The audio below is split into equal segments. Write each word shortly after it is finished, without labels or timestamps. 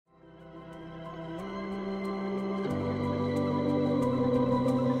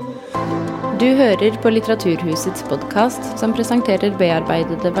Du hører på Litteraturhusets podcast, som presenterer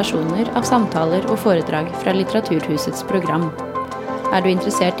bearbeidede versjoner av samtaler og foredrag fra Litteraturhusets program. Er du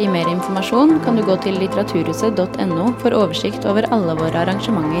interessert i mer informasjon, kan du gå til litteraturhuset.no for oversikt over alle våre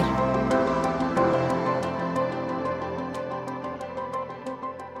arrangementer.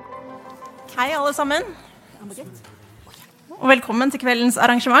 Hei alle sammen, og velkommen til kveldens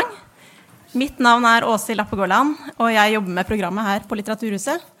arrangement. Mitt navn er Åse Lappegårland, og jeg jobber med programmet her på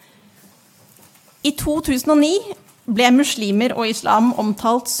Litteraturhuset. I 2009 ble muslimer og islam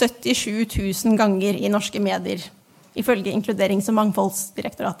omtalt 77 000 ganger i norske medier, ifølge Inkluderings- og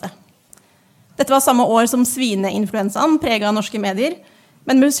mangfoldsdirektoratet. Dette var samme år som svineinfluensaen preget norske medier,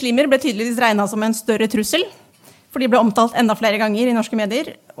 men muslimer ble tydeligvis regnet som en større trussel, for de ble omtalt enda flere ganger i norske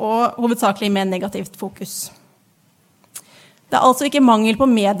medier, og hovedsakelig med negativt fokus. Det er altså ikke mangel på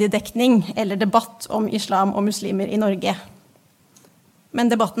mediedekning eller debatt om islam og muslimer i Norge. Men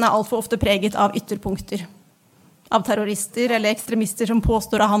debatten er alt for ofte preget av ytterpunkter. Av terrorister eller ekstremister som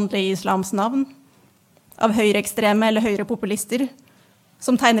påstår å handle i islams navn. Av høyreekstreme eller høyrepopulister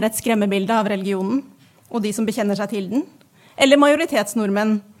som tegner et skremmebilde av religionen og de som bekjenner seg til den. Eller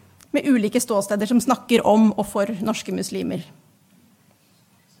majoritetsnordmenn med ulike ståsteder som snakker om og for norske muslimer.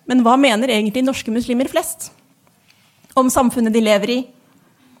 Men hva mener egentlig norske muslimer flest? Om samfunnet de lever i,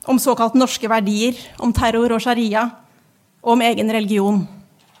 om såkalt norske verdier, om terror og sharia, og om egen religion.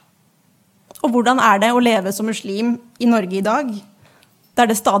 Og hvordan er det å leve som muslim i Norge i dag, der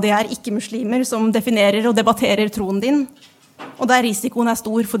det stadig er ikke-muslimer som definerer og debatterer troen din, og der risikoen er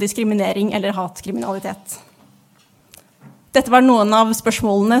stor for diskriminering eller hatkriminalitet? Dette var noen av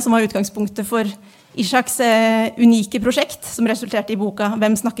spørsmålene som var utgangspunktet for Ishaks unike prosjekt, som resulterte i boka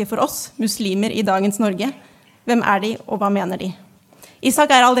 «Hvem snakker for oss? Muslimer i dagens Norge». Hvem er de, og hva mener de?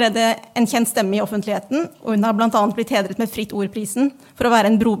 Ishak er allerede en kjent stemme i offentligheten, og hun har blant annet blitt hedret med Fritt Ord-prisen for å være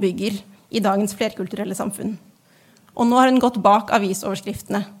en brobygger i dagens flerkulturelle samfunn. Og nå har hun gått bak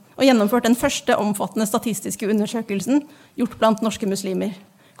avisoverskriftene og gjennomført den første omfattende statistiske undersøkelsen gjort blant norske muslimer,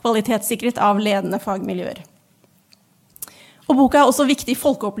 kvalitetssikret av ledende fagmiljøer. Og boka er også viktig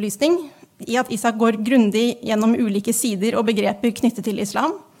folkeopplysning i at Ishak går grundig gjennom ulike sider og begreper knyttet til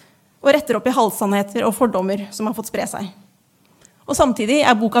islam, og retter opp i halvsannheter og fordommer som har fått spre seg. Og samtidig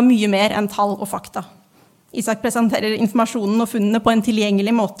er boka mye mer enn tall og fakta. Ishak presenterer informasjonen og funnene på en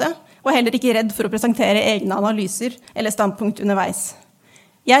tilgjengelig måte, og er heller ikke redd for å presentere egne analyser eller standpunkt underveis.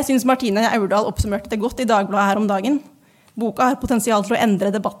 Jeg synes Martine Aurdal oppsummerte det godt i Dagbladet her om dagen. Boka har potensial til å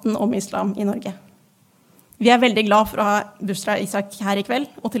endre debatten om islam i Norge. Vi er veldig glad for å ha Bushra Ishak her i kveld,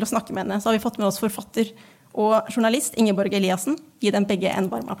 og til å snakke med henne. Så har vi fått med oss forfatter og journalist Ingeborg Eliassen. Gi dem begge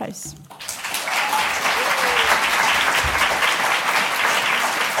en varm applaus.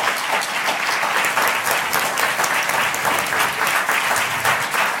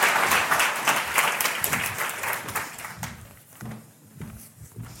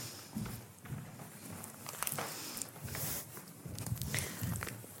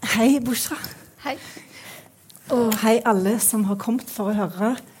 Hei, Bushra. Hei. Og hei alle som har kommet for å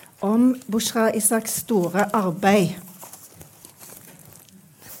høre om Bushra Ishaks store arbeid.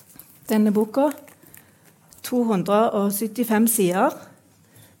 Denne boka, 275 sider,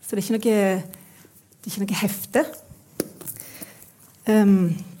 så det er ikke noe hefte.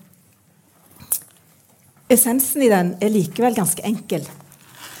 Essensen i den er likevel ganske enkel,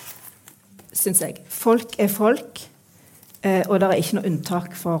 synes jeg. Folk er folk, og det er ikke noe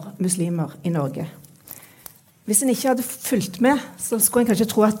unntak for muslimer i Norge. Hvis en ikke hadde fulgt med, så skulle en kanskje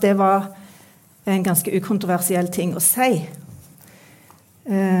tro at det var en ganske ukontroversiell ting å si.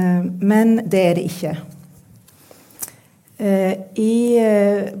 Men det er det ikke. I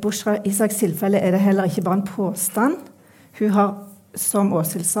Bushra Ishaks tilfelle er det heller ikke bare en påstand. Hun har, som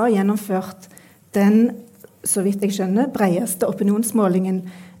Åshild sa, gjennomført den, så vidt jeg skjønner, bredeste opinionsmålingen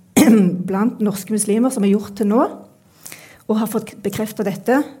blant norske muslimer som er gjort til nå, og har fått bekreftet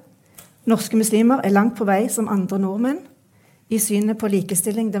dette. Norske muslimer er langt på vei som andre nordmenn i synet på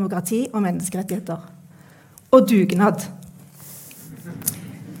likestilling, demokrati og menneskerettigheter. Og dugnad.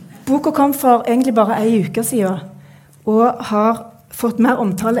 Boka kom for egentlig bare en uke siden, og har fått mer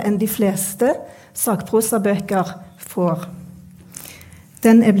omtale enn de fleste sakprosabøker får.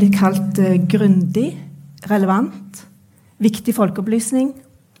 Den er blitt kalt grundig, relevant, viktig folkeopplysning,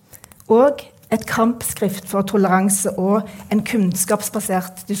 og et kampskrift for toleranse og en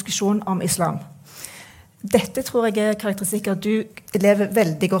kunnskapsbasert diskusjon om islam. Dette tror jeg er karakteristikker du lever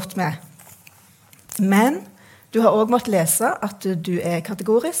veldig godt med. Men du har også måttet lese at du er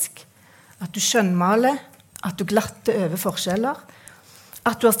kategorisk, at du skjønnmaler, at du glatter over forskjeller,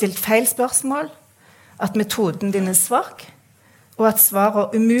 at du har stilt feil spørsmål, at metoden din er svak, og at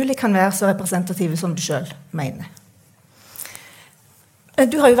svarene umulig kan være så representative som du selv mener.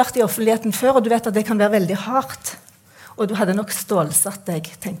 Du har jo vært i offentligheten før, og du vet at det kan være veldig hardt. Og du hadde nok stålsatt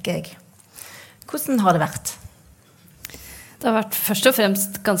deg, tenker jeg. Hvordan har det vært? Det har vært først og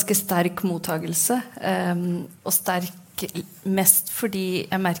fremst ganske sterk mottagelse, og sterk mest fordi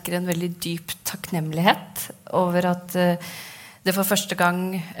jeg merker en veldig dyp takknemlighet over at det for første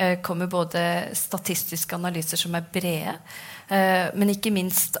gang kommer både statistiske analyser som brede, men ikke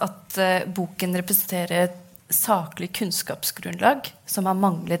minst at boken representerer et saklig kunnskapsgrunnlag som har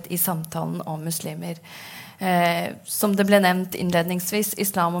manglet i samtalen om muslimer. Som det ble nevnt innledningsvis,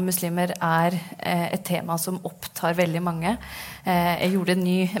 islam og muslimer et tema som opptar veldig mange. Jeg gjorde en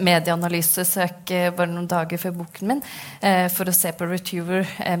ny medieanalysesøk bare noen dager før boken min for å se på Retuver,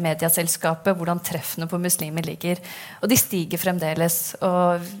 medieselskapet, hvordan treffene på muslimer ligger. Og de stiger fremdeles,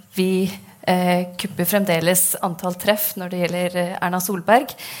 og vi kupper fremdeles antall treff når det gjelder Erna Solberg.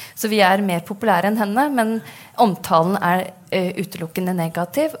 Så vi mer populære enn henne, men omtalen utelukkende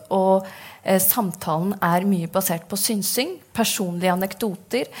negativ, og samtalen mye basert på synsing, personlige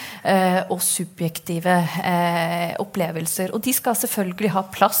anekdoter og subjektive opplevelser. Og de skal selvfølgelig ha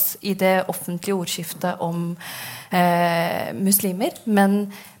plass i det offentlige ordskiftet om muslimer,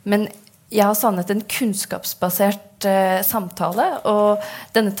 men jeg har savnet en kunnskapsbasert samtale, og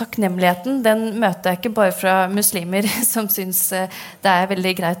denne takknemligheten, den møter jeg ikke bare fra muslimer som synes det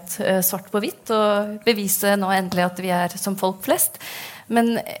veldig greit svart på hvitt, og bevise nå endelig at vi som folk flest.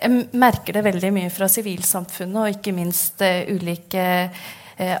 Men jeg merker det veldig mye fra sivilsamfunnet, og ikke minst ulike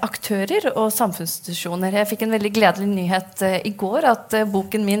aktører og samfunnsinstitusjoner. Jeg fikk en veldig gledelig nyhet i går, at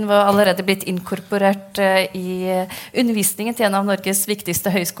boken min var allerede blitt inkorporert i undervisningen til en av Norges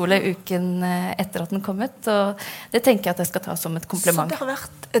viktigste høyskoler uken etter at den kom ut, og det tenker jeg at jeg skal ta som et kompliment.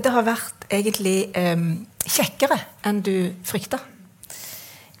 Så det har vært egentlig kjekkere enn du fryktet?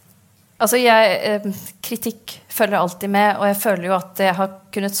 Altså, kritikk følger alltid med, og jeg føler jo at jeg har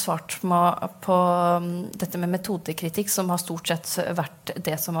kunnet svart på dette med metodekritikk, som har stort sett vært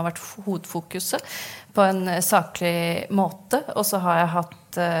det som har vært hovedfokuset, på en saklig måte. Og så har jeg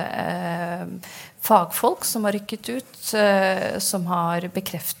hatt fagfolk som har rykket ut, som har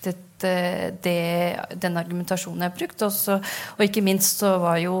bekreftet den argumentasjonen jeg har brukt, og ikke minst så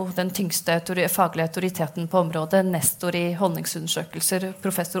var jo den tyngste faglige autoriteten på området nestor i holdningsundersøkelser,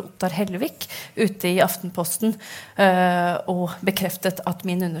 professor Ottar Hellevik, ute i Aftenposten, og bekreftet at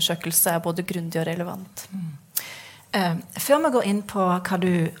min undersøkelse både grundig og relevant. Før vi går inn på hva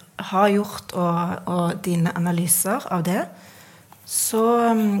du har gjort og dine analyser av det, så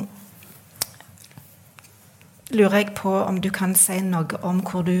lurer jeg på om du kan si noe om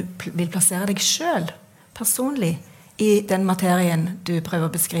hvor du vil plassere deg selv personlig i den materien du prøver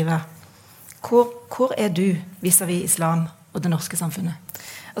å beskrive. Hvor du vis-à-vis islam og det norske samfunnet?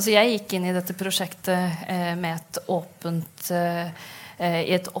 Altså, jeg gikk inn i dette prosjektet med et åpent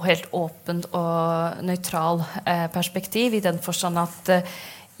i et helt åpent og nøytral perspektiv, i den forstand at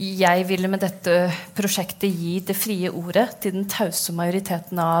jeg ville med dette prosjektet gi det frie ordet til den tause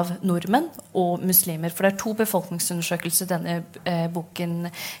majoriteten av nordmenn og muslimer, for det 2 befolkningsundersøkelser denne boken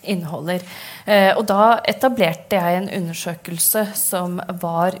inneholder. Og da etablerte jeg en undersøkelse som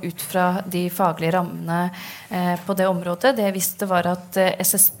var ut fra de faglige rammene på det området. Det jeg visste var at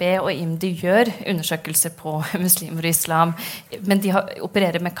SSB og IMDi gjør undersøkelser på muslimer og islam, men de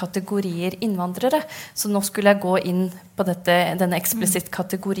opererer med kategorier innvandrere, så nå skulle jeg gå inn på denne eksplisitt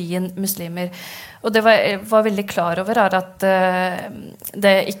kategorien muslimer. Og det var veldig klar over at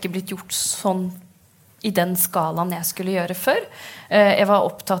det ikke blitt gjort sånn i den skalaen jeg skulle gjøre før. Jeg var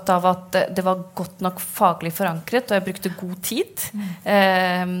opptatt av at det var godt nok faglig forankret, og jeg brukte god tid,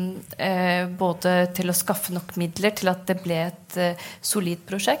 både til å skaffe nok midler til at det ble et solid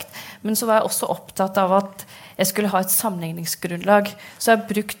prosjekt, men så var jeg også opptatt av at jeg skulle ha et sammenligningsgrunnlag. Så jeg har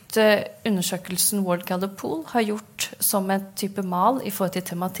brukt undersøkelsen World Gallup Poll, har gjort som en type mal i forhold til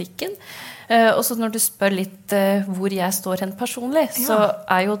tematikken. Og så når du spør litt hvor jeg står hen personlig, så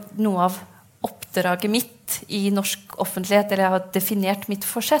jo noe av oppdraget mitt i norsk offentlighet, eller jeg har definert mitt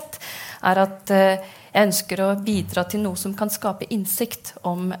forsett, at jeg ønsker å bidra til noe som kan skape innsikt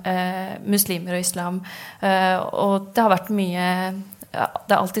om muslimer og islam. Og det har vært mye...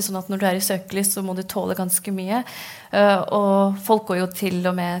 det alltid sånn at når du i søkelys, så må du tåle ganske mye. Og folk går jo til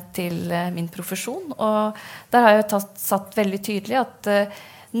og med til min profesjon, og der har jeg satt veldig tydelig at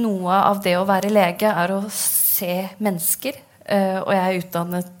noe av det å være lege å se mennesker og jeg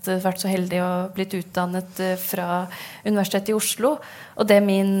vært så heldig og blitt utdannet fra Universitetet i Oslo. Og det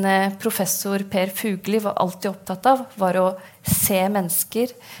min professor Per Fugli var alltid opptatt av, var å se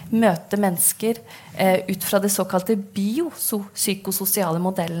mennesker, møte mennesker ut fra det såkalte biopsykososiale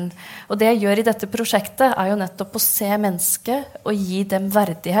modellen. Og det jeg gjør i dette prosjektet er jo nettopp å se mennesket og gi dem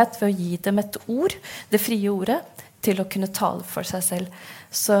verdighet ved å gi dem et ord, det frie ordet, til å kunne tale for seg selv.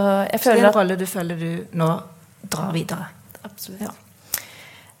 Så jeg føler at rolle du føler du nå drar videre. Absolutt. Ja.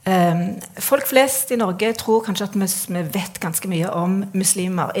 Folk flest i Norge tror kanskje at vi vet ganske mye om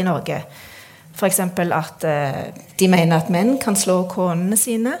muslimer i Norge. For eksempel at de mener at menn kan slå konene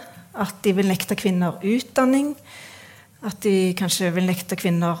sine, at de vil nekte kvinner utdanning, at de kanskje vil nekte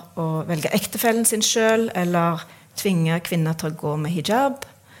kvinner å velge ektefellen sin selv, eller tvinge kvinner til å gå med hijab,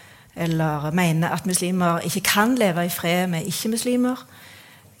 eller mene at muslimer ikke kan leve i fred med ikke-muslimer,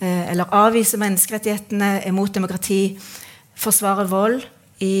 eller avvise menneskerettighetene, er mot demokrati, forsvare vold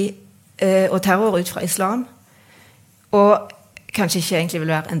og terror ut fra islam, og kanskje ikke egentlig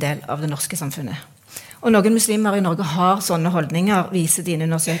vil være en del av det norske samfunnet. Og noen muslimer i Norge har sånne holdninger, viser dine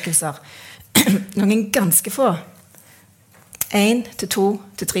undersøkelser. Noen ganske få.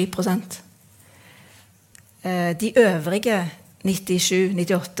 1-2-3%. De øvrige 97,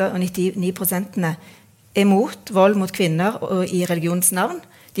 98 og 99% er mot vold mot kvinner og i religionens navn.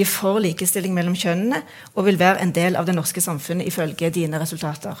 De er for likestilling mellom kjønnene og vil være en del av det norske samfunnet ifølge dine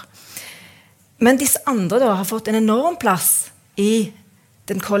resultater. Men disse andre da har fått en enorm plass i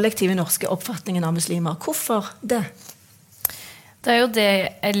den kollektive norske oppfatningen av muslimer. Hvorfor det? Det er jo det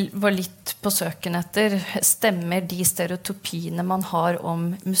jeg var litt på søken etter. Stemmer de stereotypiene man har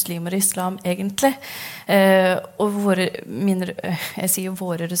om muslimer og islam egentlig? Og jeg sier jo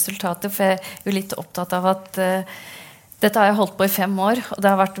våre resultater, for jeg er jo litt opptatt av at dette har jeg holdt på i 5 år, og det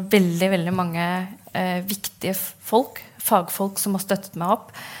har vært veldig, veldig mange viktige fagfolk som har støttet meg opp.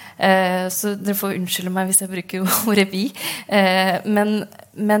 Så dere får unnskylde meg hvis jeg bruker ordet vi.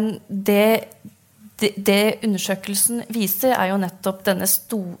 Men det undersøkelsen viser er jo nettopp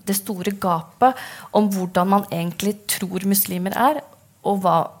det store gapet om hvordan man egentlig tror muslimer er, og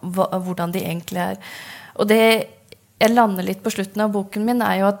hvordan de egentlig er. Og det jeg lander litt på slutten av boken min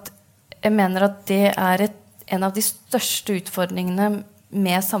er jo at jeg mener at det er en av de største utfordringene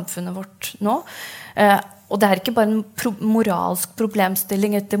med samfunnet vårt nå. Og det er ikke bare en moralsk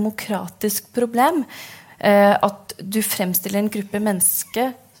problemstilling, et demokratisk problem. At du fremstiller en gruppe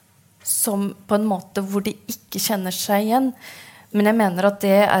mennesker som på en måte hvor de ikke kjenner seg igjen. Men jeg mener at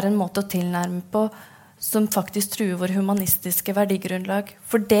det er en måte å tilnærme på som faktisk truer vår humanistiske verdigrunnlag.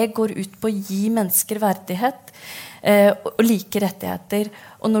 For det går ut på å gi mennesker verdighet og like rettigheter.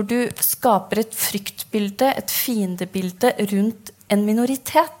 Og når du skaper et fryktbilde, et fiendebilde rundt en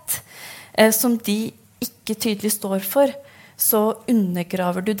minoritet som de ikke tydelig står for, så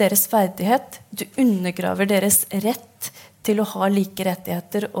undergraver du deres verdighet, du undergraver deres rett til å ha like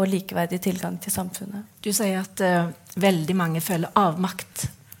rettigheter og likeverdig tilgang til samfunnet. Du sier at veldig mange føler avmakt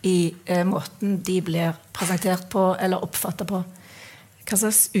i måten de blir presentert på eller oppfattet på. Hva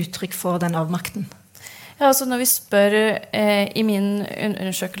slags uttrykk får den avmakten? Ja, altså når vi spør i min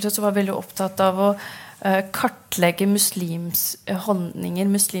undersøkelse, så var jeg veldig opptatt av å kartlegge holdninger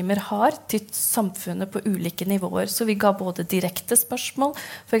muslimer har til samfunnet på ulike nivåer. Så vi ga både direkte spørsmål,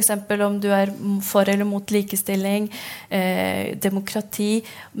 for eksempel om du er for eller mot likestilling, demokrati,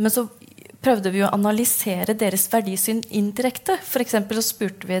 men så prøvde vi å analysere deres verdisyn indirekte. For eksempel så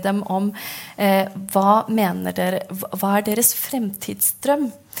spurte vi dem om hva er deres fremtidsdrøm?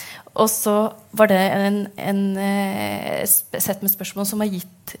 Og så var det en sett med spørsmål som var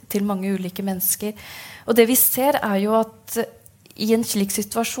gitt til mange ulike mennesker. Og det vi ser er jo at i en slik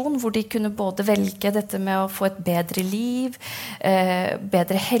situasjon hvor de kunne både velge dette med å få et bedre liv,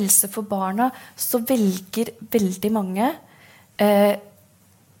 bedre helse for barna, så velger veldig mange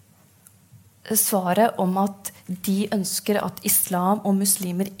svaret om at de ønsker at islam og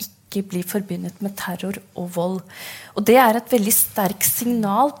muslimer ikke blir forbundet med terror og vold. Og det er et veldig sterkt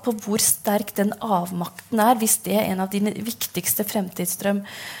signal på hvor sterk den avmakten er, hvis det er en av dine viktigste fremtidsdrøm.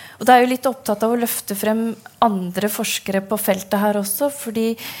 Og det er jo litt opptatt av å løfte frem andre forskere på feltet her også,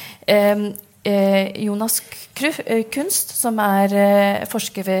 fordi Jonas Kunst, som er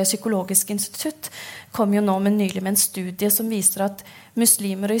forsker ved Psykologisk institutt, kom jo nå nylig med en studie som viser at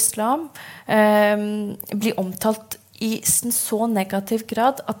muslimer og islam blir omtalt i en så negativ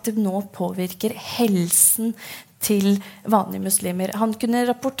grad at det nå påvirker helsen til vanlige muslimer. Han kunne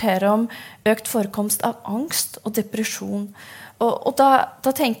rapportere om økt forekomst av angst og depresjon. Og da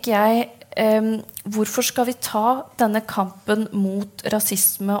tenker jeg hvorfor skal vi ta denne kampen mot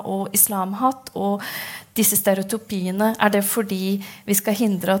rasisme og islamhat og disse stereotypiene? Det fordi vi skal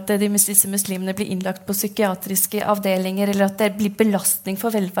hindre at disse muslimene blir innlagt på psykiatriske avdelinger, eller at det blir belastning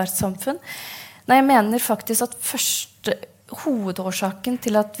for velferdssamfunn? Nei, jeg mener faktisk at første hovedårsaken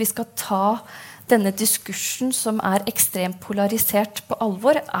til at vi skal ta denne diskursen som ekstremt polarisert på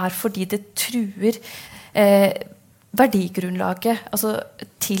alvor, fordi det truer verdigrunnlaget altså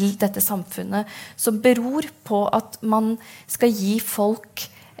til dette samfunnet, som beror på at man skal gi folk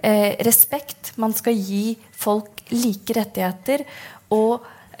respekt, man skal gi folk like rettigheter og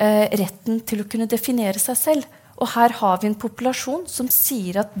retten til å kunne definere seg selv. Og her har vi en populasjon som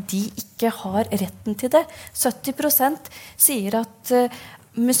sier at de ikke har retten til det. 70% sier at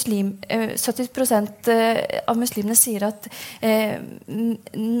 70% av muslimene sier at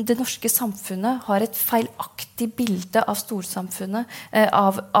det norske samfunnet har et feilaktig bilde av storsamfunnet,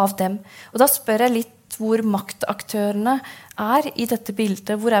 av dem. Og da spør jeg litt hvor maktaktørene i dette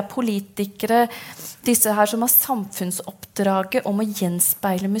bildet, hvor politikere, disse her som har samfunnsoppdraget om å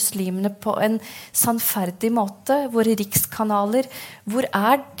gjenspeile muslimene på en sannferdig måte, våre rikskanaler, hvor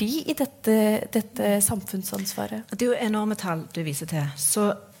de i dette samfunnsansvaret? Det jo enorme tall du viser til,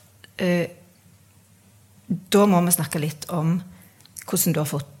 så da må vi snakke litt om hvordan du har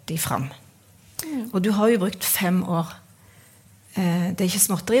fått de fram. Og du har jo brukt 5 år. Det ikke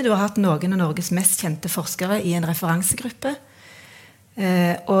småtteri. Du har hatt noen av Norges mest kjente forskere i en referansegruppe.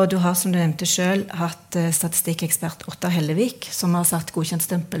 Og du har, som du nevnte selv, hatt statistikkekspert Ottar Hellevik, som har satt godkjent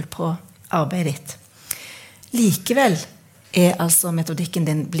stempel på arbeidet ditt. Likevel altså metodikken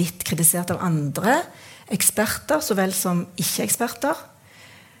din blitt kritisert av andre eksperter, så vel som ikke-eksperter.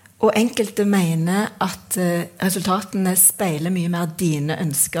 Og enkelte mener at resultatene speiler mye mer dine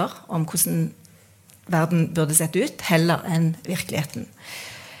ønsker om hvordan verden burde sett ut, heller enn virkeligheten.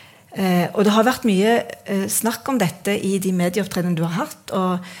 Og det har vært mye snakk om dette i de medieopptredene du har hatt,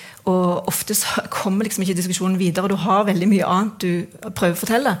 og ofte så kommer liksom ikke diskusjonen videre, og du har veldig mye annet du prøver å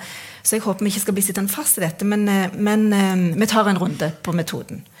fortelle. Så jeg håper vi ikke skal bli sittende fast i dette, men vi tar en runde på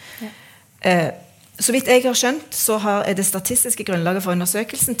metoden. Ja. Så vidt jeg har skjønt, så det statistiske grunnlaget for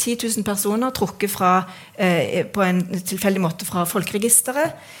undersøkelsen 10 000 personer trukket på en tilfeldig måte fra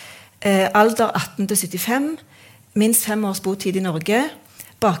folkeregisteret, alder 18 til 75, minst 5 års botid i Norge,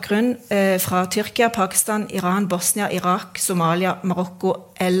 bakgrunn fra Tyrkia, Pakistan, Iran, Bosnia, Irak, Somalia, Marokko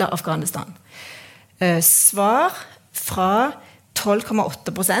eller Afghanistan. Svar fra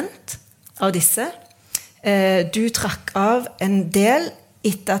 12,8% av disse. Du trakk av en del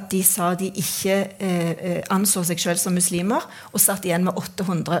etter at de sa de ikke anså seg selv som muslimer, og satt igjen med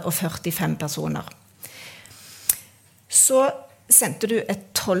 845 personer. Så sendte du et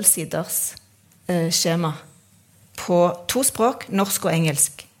 12-siders skjema på 2 språk, norsk og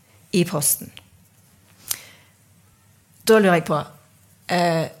engelsk, i posten. Da lurer jeg på,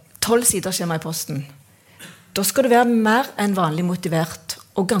 12-siders skjema i posten, da skal du være mer enn vanlig motivert,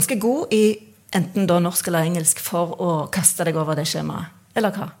 og ganske god i enten da norsk eller engelsk, for å kaste deg over det skjemaet.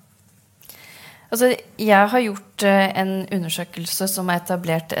 Eller hva? Altså, jeg har gjort en undersøkelse som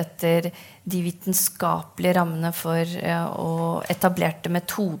etablert etter de vitenskapelige rammene for og etablerte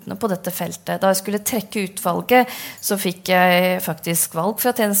metodene på dette feltet. Da jeg skulle trekke utvalget, så fikk jeg faktisk valg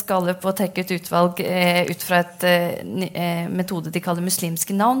fra tjenesteskale på å trekke ut utvalg ut fra et metode de kaller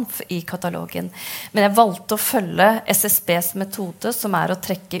muslimske navn i katalogen. Men jeg valgte å følge SSBs metode, som å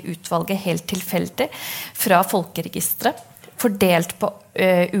trekke utvalget helt tilfeldig fra folkeregisteret, fordelt på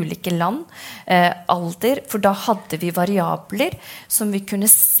ulike land, alder, for da hadde vi variabler som vi kunne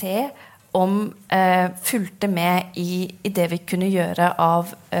se om fulgte med i det vi kunne gjøre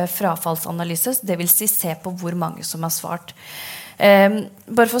av frafallsanalyse, det vil si se på hvor mange som har svart.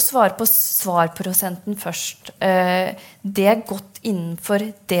 Bare for å svare på svarprosenten først. Det godt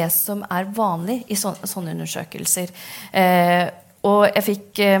innenfor det som vanlig i sånne undersøkelser. Og jeg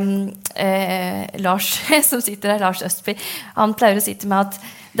fikk Lars, som sitter her, Lars Østby, han pleier å si til meg at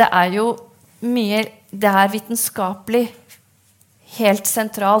det jo mye, det vitenskapelig helt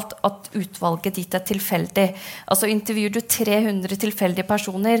sentralt at utvalget ditt tilfeldig. Altså intervjuer du 300 tilfeldige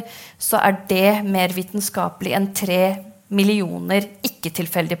personer, så det mer vitenskapelig enn 3 millioner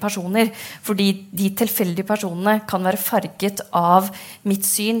ikke-tilfeldige personer, fordi de tilfeldige personene kan være farget av mitt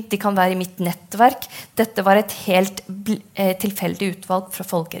syn, de kan være i mitt nettverk. Dette var et helt tilfeldig utvalg fra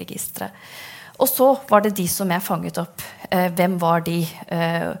folkeregisteret. Og så var det de som jeg fanget opp. Hvem var de?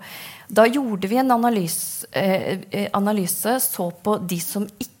 Da gjorde vi en analyse, så på de som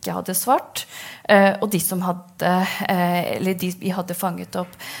ikke hadde svart, og de som hadde, eller de vi hadde fanget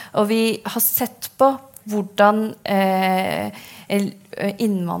opp. Og vi har sett på hvordan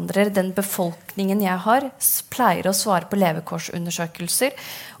innvandrere, den befolkningen jeg har, pleier å svare på levekårsundersøkelser.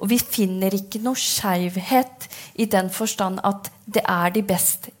 Og vi finner ikke noe skjevhet i den forstand at det de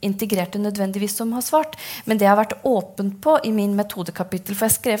best integrerte nødvendigvis som har svart. Men det jeg har vært åpen på i min metodekapittel, for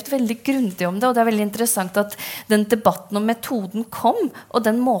jeg har skrevet veldig grundig om det, og det veldig interessant at den debatten om metoden kom, og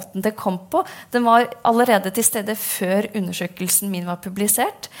den måten det kom på, den var allerede til stede før undersøkelsen min var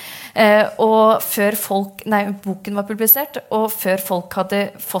publisert, og før boken var publisert, og før folk hadde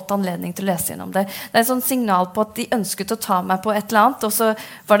fått anledning til å lese gjennom det. Det et sånn signal på at de ønsket å ta meg på et eller annet, og så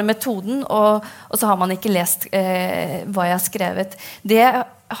var det metoden, og så har man ikke lest hva jeg har skrevet. Det jeg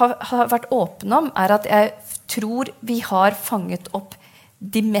har vært åpen om at jeg tror vi har fanget opp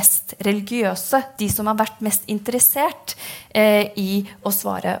de mest religiøse, de som har vært mest interessert i å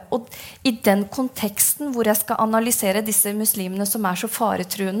svare. Og i den konteksten hvor jeg skal analysere disse muslimene som så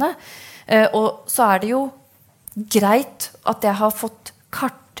faretruende, og så det jo greit at jeg har fått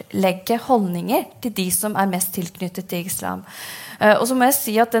kartlegge holdninger til de som mest tilknyttet til islam. Og så må jeg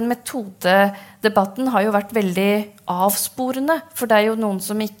si at den metodedebatten har jo vært veldig avsporende, for det jo noen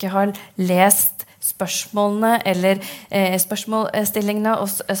som ikke har lest spørsmålene eller spørsmålsstillingene og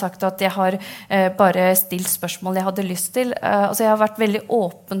sagt at jeg har bare stilt spørsmål jeg hadde lyst til. Altså jeg har vært veldig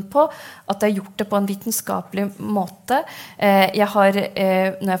åpen på at jeg har gjort det på en vitenskapelig måte. Jeg har,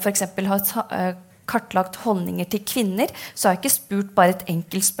 når jeg for eksempel har kartlagt holdninger til kvinner, så har jeg ikke spurt bare et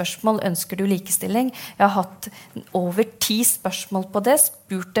enkelt spørsmål, ønsker du likestilling? Jeg har hatt over 10 spørsmål på det,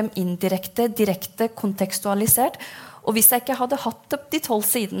 spurt dem indirekte, direkte, kontekstualisert, og hvis jeg ikke hadde hatt de 12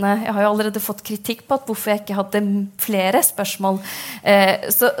 sidene, jeg har jo allerede fått kritikk på at hvorfor jeg ikke hadde flere spørsmål,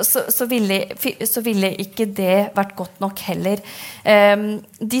 så ville ikke det vært godt nok heller.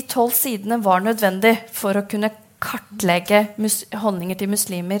 De 12 sidene var nødvendig for å kunne kartlegge holdninger til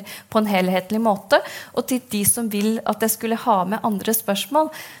muslimer på en helhetlig måte, og til de som vil at jeg skulle ha med andre spørsmål,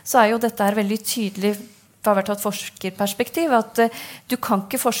 så jo dette veldig tydelig fra hvert et forskerperspektiv, at du kan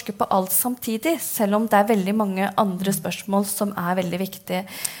ikke forske på alt samtidig, selv om det veldig mange andre spørsmål som veldig viktige.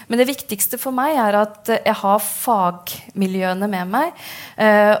 Men det viktigste for meg at jeg har fagmiljøene med meg,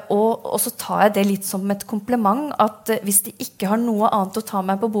 og så tar jeg det litt som et kompliment, at hvis de ikke har noe annet å ta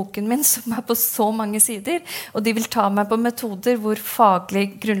meg på boken min, som på så mange sider, og de vil ta meg på metoder hvor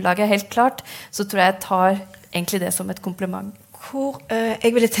faglig grunnlag helt klart, så tror jeg tar egentlig det som et kompliment.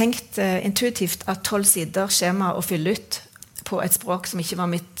 Jeg ville tenkt intuitivt at 12 sider skjema å fylle ut på et språk som ikke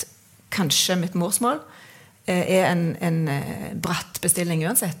var kanskje mitt morsmål, en bratt bestilling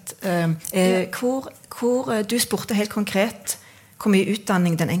uansett. Hvor du spurte helt konkret hvor mye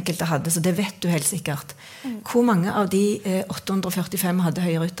utdanning den enkelte hadde, så det vet du helt sikkert. Hvor mange av de 845 hadde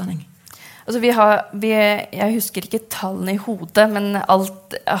høyere utdanning? Altså jeg husker ikke tallene i hodet, men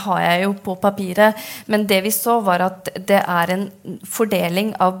alt har jeg jo på papiret. Men det vi så var at det en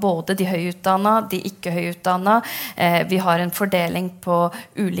fordeling av både de høyutdannede, de ikke høyutdannede. Vi har en fordeling på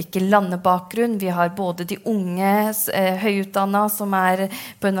ulike landebakgrunn. Vi har både de unge høyutdannede som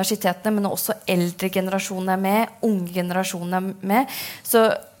på universitetene, men også eldre generasjoner med, unge generasjoner med. Så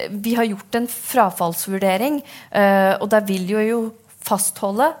vi har gjort en frafallsvurdering, og der vil jo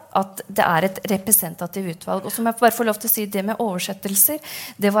fastholde at det et representativt utvalg. Og som jeg bare får lov til å si det med oversettelser,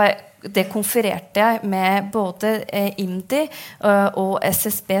 det konfererte jeg med både IMDi og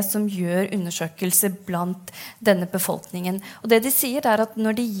SSB som gjør undersøkelser blant denne befolkningen. Og det de sier at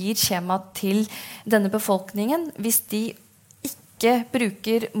når de gir skjema til denne befolkningen, hvis de ikke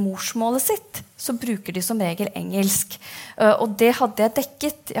bruker morsmålet sitt, så bruker de som regel engelsk. Og det hadde jeg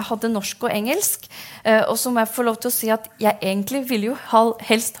dekket. Jeg hadde norsk og engelsk. Og så må jeg få lov til å si at jeg egentlig ville jo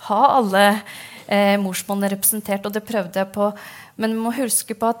helst ha alle morsmålene representert, og det prøvde jeg på. Men man må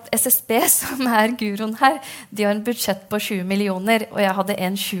huske på at SSB, som guruen her, de har en budsjett på 20 millioner, og jeg hadde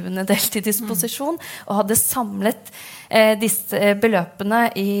 1/20 til disposisjon, og hadde samlet disse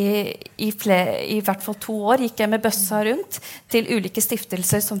beløpene i hvert fall 2 år, gikk jeg med bøssa rundt til ulike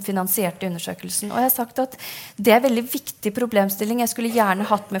stiftelser som finansierte undersøkelsen. Og jeg har sagt at det veldig viktig problemstilling. Jeg skulle gjerne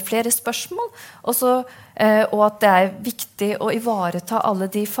hatt med flere spørsmål, og at det viktig å ivareta alle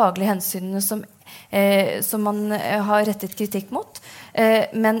de faglige hensynene som man har rettet kritikk mot.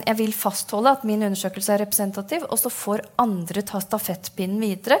 Men jeg vil fastholde at min undersøkelse representativ, og så får andre ta stafettpinnen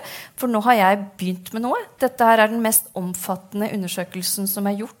videre, for nå har jeg begynt med noe. Dette her den mest omfattende undersøkelsen som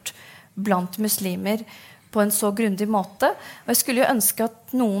gjort blant muslimer på en så grundig måte, og jeg skulle jo ønske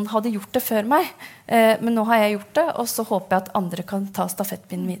at noen hadde gjort det før meg, men nå har jeg gjort det, og så håper jeg at andre kan ta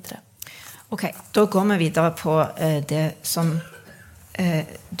stafettpinnen videre. Ok, da går vi videre på det som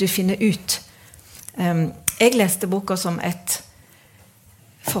du finner ut. Jeg leste boka som et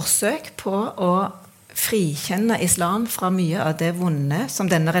forsøk på å frikjenne islam fra mye av det vonde som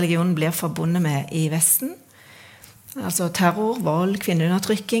denne religionen blir forbundet med i Vesten. Altså terror, vold,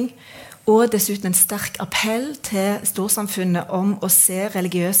 kvinneundertrykking, og dessuten en sterk appell til storsamfunnet om å se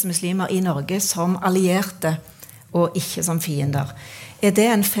religiøse muslimer i Norge som allierte og ikke som fiender. Er det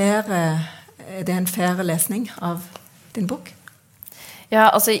en fair lesning av din bok? Ja,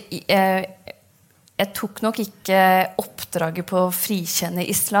 altså jeg tok nok ikke oppdraget på å frikjenne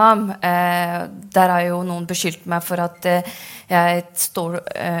islam. Der har jo noen beskyldt meg for at jeg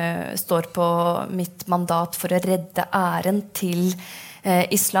står på mitt mandat for å redde æren til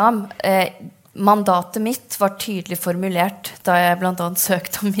islam. Mandatet mitt var tydelig formulert da jeg blant annet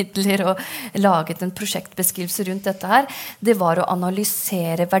søkte om midler og laget en prosjektbeskrivelse rundt dette her. Det var å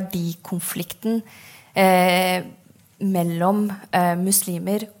analysere verdikonflikten mellom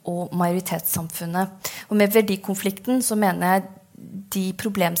muslimer og majoritetssamfunnet. Og med verdikonflikten så mener jeg de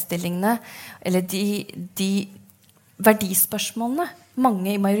problemstillingene, eller de verdispørsmålene mange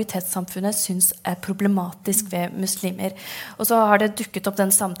i majoritetssamfunnet synes problematisk ved muslimer. Og så har det dukket opp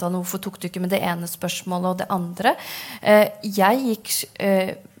den samtalen, hvorfor tok du ikke med det ene spørsmålet og det andre? Jeg gikk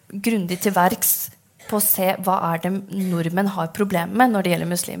grundig til verks på å se hva det nordmenn har problemer med når det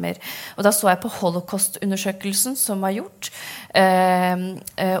gjelder muslimer. Og da så jeg på Holocaust-undersøkelsen som var gjort,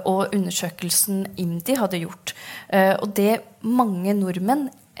 og undersøkelsen IMDi hadde gjort. Og det mange nordmenn,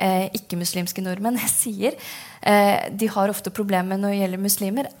 ikke-muslimske nordmenn, sier, de har ofte problemer når det gjelder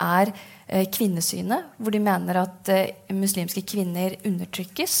muslimer, kvinnesynet, hvor de mener at muslimske kvinner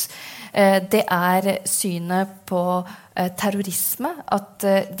undertrykkes. Det synet på terrorisme, at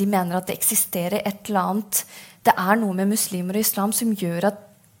de mener at det eksisterer et eller annet. Det noe med muslimer og islam som gjør at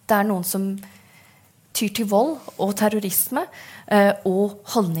det noen som tyr til vold og terrorisme og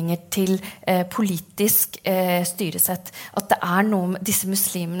holdninger til politisk styresett. At det noe med disse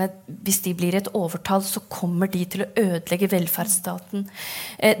muslimene, hvis de blir et overtall, så kommer de til å ødelegge velferdsstaten.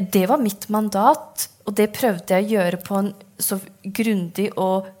 Det var mitt mandat, og det prøvde jeg å gjøre på en så grundig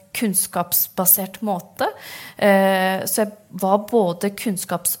og kunnskapsbasert måte. Så jeg var både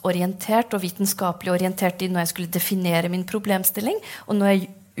kunnskapsorientert og vitenskapelig orientert i når jeg skulle definere min problemstilling, og når jeg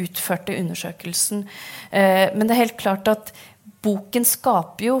utførte undersøkelsen. Men det helt klart at boken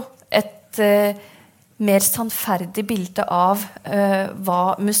skaper jo et mer sannferdig bilde av hva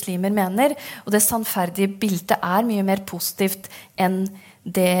muslimer mener, og det sannferdige bildet mye mer positivt enn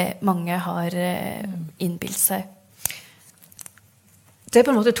det mange har innbilt seg. Det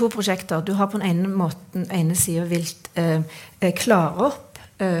på en måte to prosjekter. Du har på den ene siden vilt klare opp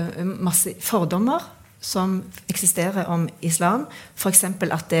masse fordommer som eksisterer om islam, for eksempel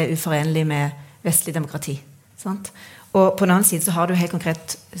at det uforenlig med vestlig demokrati. Sant? Og på den annen side så har du helt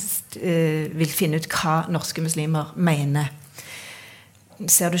konkret vil finne ut hva norske muslimer mener.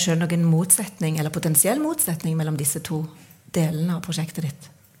 Ser du selv noen motsetning, eller potensiell motsetning mellom disse to delene av prosjektet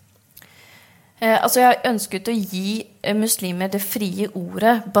ditt? Altså jeg ønsket å gi muslimer det frie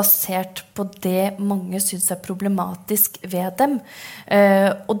ordet basert på det mange synes problematisk ved dem.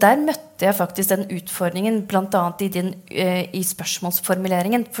 Og der møtte jeg faktisk den utfordringen, blant annet i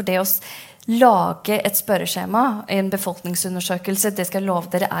spørsmålsformuleringen, for det å lage et spørreskjema, en befolkningsundersøkelse, det skal jeg love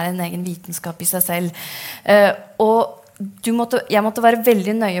dere en egen vitenskap i seg selv. Og jeg måtte være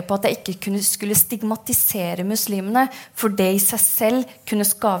veldig nøye på at jeg ikke skulle stigmatisere muslimene, for det i seg selv kunne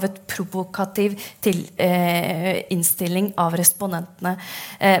skave et provokativ innstilling av respondentene.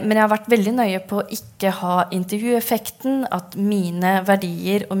 Men jeg har vært veldig nøye på å ikke ha intervjueffekten, at mine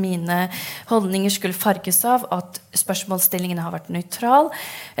verdier og mine holdninger skulle farges av, at spørsmålsstillingene har vært nøytral.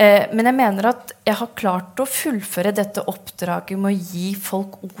 Men jeg mener at jeg har klart å fullføre dette oppdraget med å gi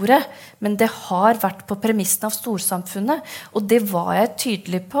folk ordet, men det har vært på premissen av storsamfunnet. Og det var jeg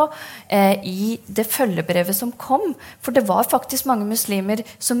tydelig på i det følgebrevet som kom. For det var faktisk mange muslimer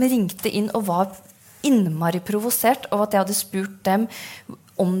som ringte inn og var innmari provosert av at jeg hadde spurt dem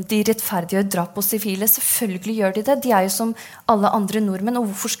om de rettferdiggjør drap på sivile. Selvfølgelig gjør de det. De jo som alle andre nordmenn. Og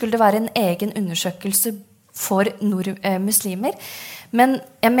hvorfor skulle det være en egen undersøkelse for muslimer? Men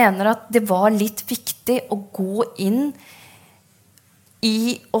jeg mener at det var litt viktig å gå inn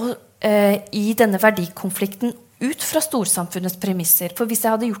i denne verdikonflikten ut fra storsamfunnets premisser. For hvis jeg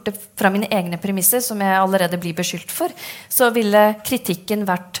hadde gjort det fra mine egne premisser, som jeg allerede blir beskyldt for, så ville kritikken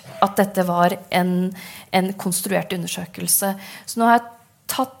vært at dette var en konstruert undersøkelse. Så nå har jeg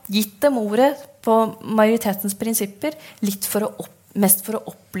gitt dem ordet på majoritetens prinsipper, mest for å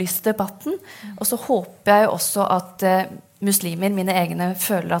opplyse debatten. Og så håper jeg også at muslimer, mine egne,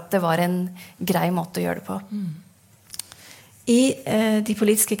 føler at det var en grei måte å gjøre det på. I de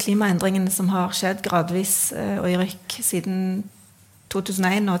politiske klimaendringene som har skjedd gradvis og i rykk siden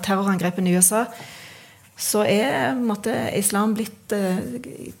 2001 og terrorangrepene i USA, så islam blitt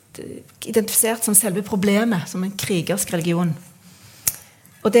identifisert som selve problemet, som en krigersk religion.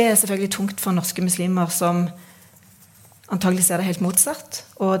 Og det selvfølgelig tungt for norske muslimer som antagelig ser det helt motsatt,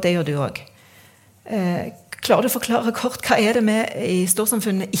 og det gjør du også. Klarer du å forklare kort, hva det vi i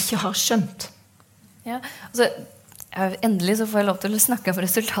storsamfunnet ikke har skjønt? Ja, altså, endelig så får jeg lov til å snakke om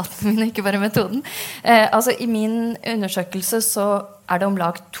resultatene mine, ikke bare metoden. I min undersøkelse så det om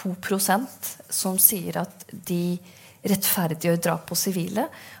lag 2% som sier at de rettferdiggjør drap på sivile.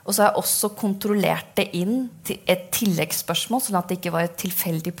 Og så har jeg også kontrollert det inn til et tilleggsspørsmål, sånn at det ikke var et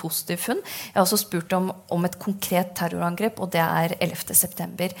tilfeldig positivt funn. Jeg har også spurt om et konkret terrorangrep, og det 11.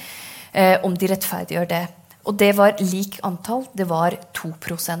 september. Om de rettferdiggjør det. Og det var lik antall, det var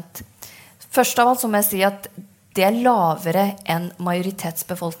 2%. Først av alt så må jeg si at det lavere enn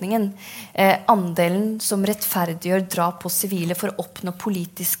majoritetsbefolkningen. Andelen som rettferdiggjør drap på sivile for å oppnå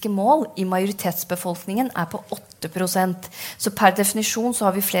politiske mål i majoritetsbefolkningen på 8%. Så per definisjon så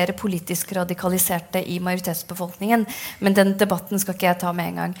har vi flere politisk radikaliserte i majoritetsbefolkningen. Men den debatten skal ikke jeg ta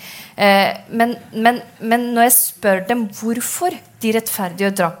med en gang. Men når jeg spør dem hvorfor de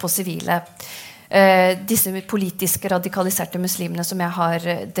rettferdiggjør drap på sivile, disse politisk radikaliserte muslimene som jeg har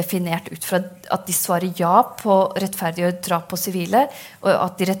definert ut fra at de svarer ja på rettferdiggjør drap på sivile, og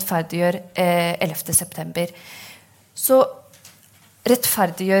at de rettferdiggjør 11. september. Så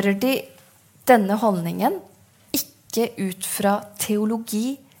rettferdiggjør de denne holdningen ikke ut fra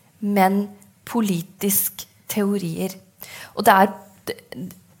teologi, men politisk teorier. Og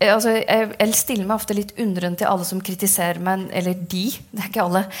jeg stiller meg ofte litt undrende til alle som kritiserer meg, eller det ikke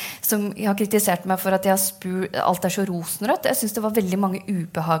alle, som har kritisert meg for at jeg har spurt alt så rosenrødt. Jeg synes det var veldig mange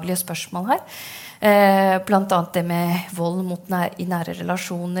ubehagelige spørsmål her. Blant annet det med vold i nære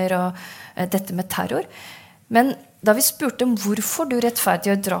relasjoner og dette med terror. Men da vi spurte om hvorfor du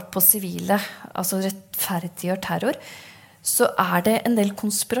rettferdiggjør drap på sivile, altså rettferdiggjør terror, så det en del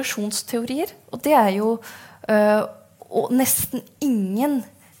konspirasjonsteorier. Og det jo og nesten ingen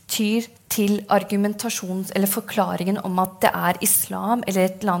tyr til argumentasjon eller forklaringen om at det islam eller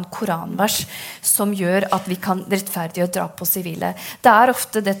et eller annet koranvers som gjør at vi kan rettferdiggjøre drap på sivile. Det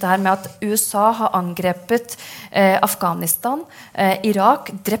ofte dette her med at USA har angrepet Afghanistan,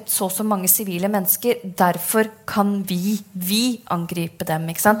 Irak, drept så mange sivile mennesker, derfor kan vi angripe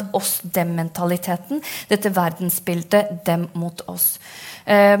dem, ikke sant? Oss, dem mentaliteten, dette verdensbildet, dem mot oss.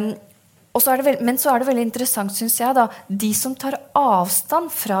 Og men så det veldig interessant, synes jeg, da, de som tar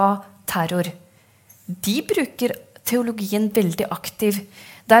avstand fra terror, de bruker teologien veldig aktiv.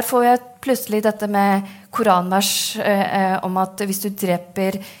 Der får jeg plutselig dette med koranvers om at hvis du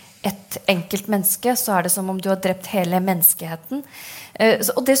dreper et enkelt menneske, så det som om du har drept hele menneskeheten.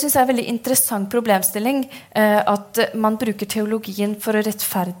 Og det synes jeg veldig interessant problemstilling, at man bruker teologien for å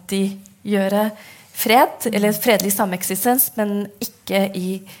rettferdiggjøre fred, eller fredelig sameksistens, men ikke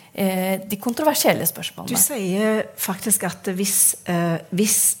i de kontroversielle spørsmålene. Du sier faktisk at hvis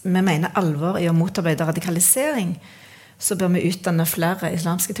vi mener alvor i å motarbeide radikalisering, så bør vi utdanne flere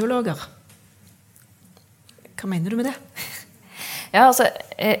islamske teologer. Hva mener du med det? Ja, altså,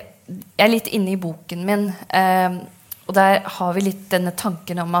 jeg litt inne i boken min, og der har vi litt denne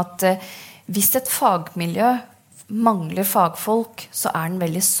tanken om at hvis et fagmiljø mangler fagfolk, så den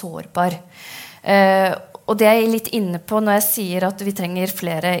veldig sårbar. Og det jeg litt inne på når jeg sier at vi trenger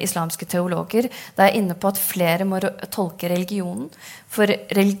flere islamske teologer, det jeg inne på at flere må tolke religionen, for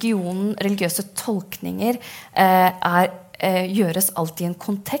religiøse tolkninger gjøres alltid i en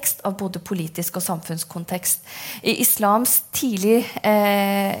kontekst av både politisk og samfunnskontekst. I islams tidlig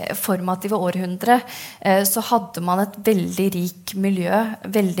formative århundre så hadde man et veldig rik miljø,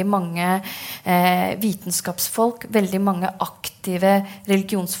 veldig mange vitenskapsfolk, veldig mange aktive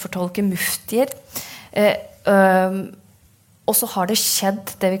religionsfortolker, muftier. Og så har det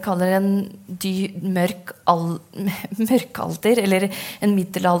skjedd det vi kaller en mørkalder, eller en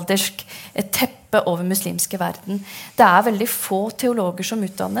middelaldersk teppe over muslimske verden. Det veldig få teologer som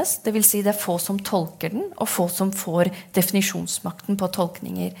utdannes, det vil si det få som tolker den, og få som får definisjonsmakten på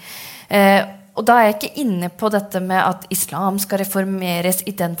tolkninger. Og da jeg ikke inne på dette med at islam skal reformeres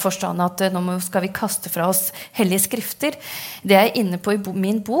i den forstand at nå skal vi kaste fra oss hellige skrifter. Det jeg inne på i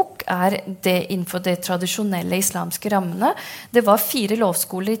min bok det innenfor det tradisjonelle islamske rammene. Det var 4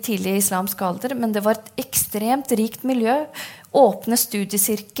 lovskoler i tidlig islamsk alder, men det var et ekstremt rikt miljø, åpne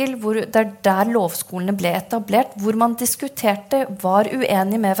studiesirkel, der lovskolene ble etablert, hvor man diskuterte, var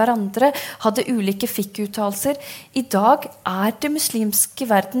uenige med hverandre, hadde ulike fikkuttalelser. I dag det muslimske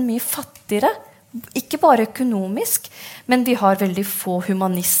verden mye fattigere ikke bare økonomisk, men vi har veldig få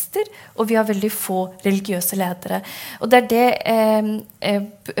humanister, og vi har veldig få religiøse ledere. Og det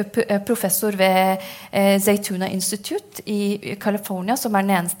professor ved Zaytuna Institute i California, som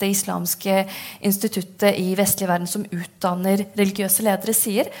den eneste islamske instituttet i vestlig verden som utdanner religiøse ledere,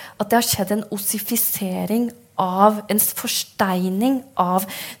 sier at det har skjedd en ossifisering av en forsteining av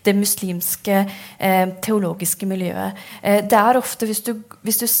det muslimske teologiske miljøet. Det ofte,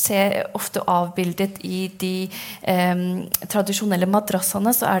 hvis du ser ofte avbildet i de tradisjonelle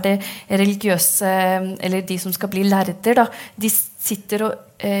madrassene, så det religiøse, eller de som skal bli lærder, da, de sitter og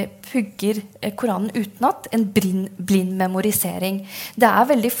pugger Koranen utenat, en blind memorisering. Det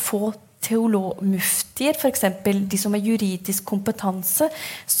veldig få teologmuftier, for eksempel de som har juridisk kompetanse,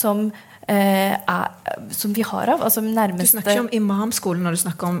 som vi har av, altså nærmeste... Du snakker ikke om imamskolen når du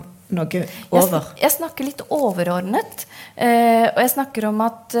snakker om noe over. Jeg snakker litt overordnet, og jeg snakker om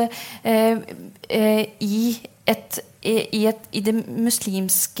at i de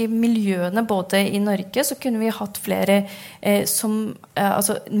muslimske miljøene, både i Norge, så kunne vi hatt flere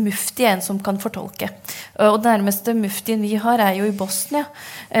altså mufti en som kan fortolke. Og det nærmeste muftien vi har jo i Bosnia,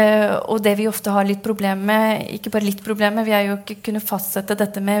 og det vi ofte har litt problem med, ikke bare litt problem med, vi jo ikke kunne fastsette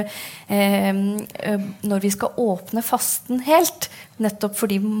dette med når vi skal åpne fasten helt, nettopp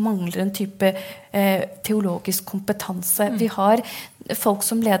fordi vi mangler en type teologisk kompetanse. Vi har folk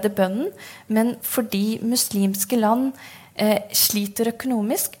som leder bønnen, men fordi muslimske land sliter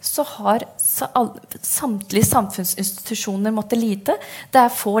økonomisk, så har samtlige samfunnsinstitusjoner måttet lide. Det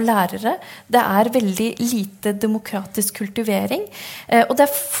få lærere, det veldig lite demokratisk kultivering, og det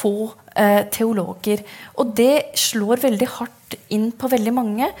få teologer. Og det slår veldig hardt inn på veldig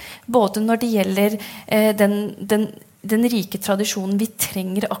mange, både når det gjelder den rike tradisjonen vi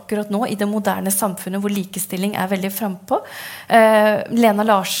trenger akkurat nå i det moderne samfunnet hvor likestilling veldig frempå. Lena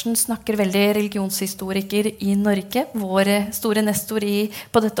Larsen snakker veldig religionshistoriker i Norge, vår store nestor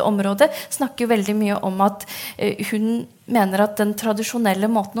på dette området, snakker veldig mye om at hun mener at den tradisjonelle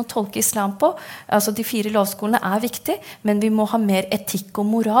måten å tolke islam på, altså de 4 lovskolene viktig, men vi må ha mer etikk og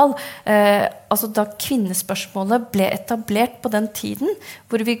moral. Altså da kvinnespørsmålet ble etablert på den tiden,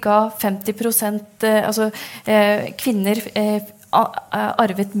 hvor vi ga 50%, altså kvinner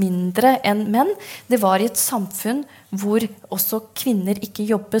arvet mindre enn menn. Det var i et samfunn hvor også kvinner ikke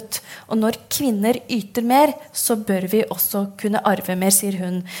jobbet. Og når kvinner yter mer, så bør vi også kunne arve mer, sier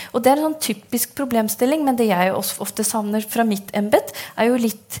hun. Og det en sånn typisk problemstilling, men det jeg også ofte savner fra mitt embed, jo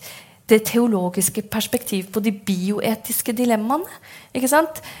litt det teologiske perspektiv på de bioetiske dilemmaene. Ikke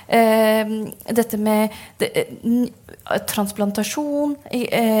sant? Dette med transplantasjon,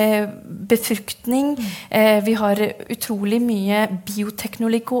 befruktning. Vi har utrolig mye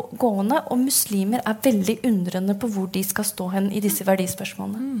bioteknologi gående, og muslimer veldig undrende på hvor de skal stå hen i disse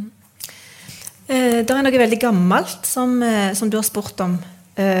verdispørsmålene. Det noe veldig gammelt som du har spurt om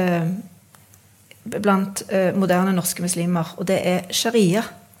blant moderne norske muslimer, og det sharia.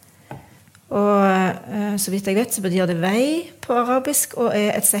 Og så vidt jeg vet, så betyr det vei på arabisk, og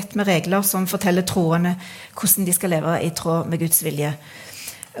et sett med regler som forteller troende hvordan de skal leve i tråd med Guds vilje.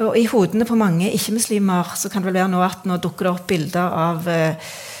 Og i hodene på mange ikke-muslimer så kan det vel være at nå dukker det opp bilder av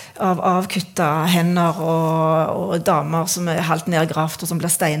avkutta hender og damer som halvt nedgravt og som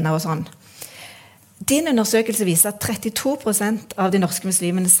blir steiner og sånn. Din undersøkelse viser at 32% av de norske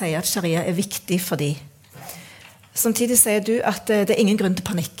muslimene sier at sharia viktig for dem. Samtidig sier du at det ingen grunn til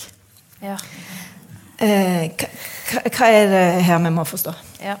panikk. Ja. Hva det her vi må forstå?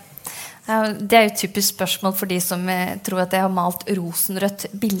 Ja. Det jo et typisk spørsmål for de som tror at jeg har malt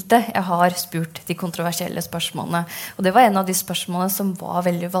rosenrødt bilde. Jeg har spurt de kontroversielle spørsmålene. Og det var en av de spørsmålene som var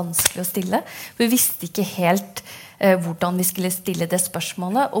veldig vanskelig å stille. Vi visste ikke helt hvordan vi skulle stille det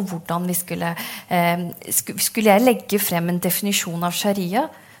spørsmålet, og hvordan vi skulle jeg legge frem en definisjon av sharia.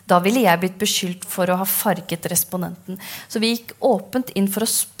 Da ville jeg blitt beskyldt for å ha farget respondenten. Så vi gikk åpent inn for å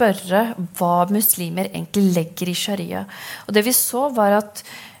spørre hva muslimer egentlig legger i sharia. Og det vi så var at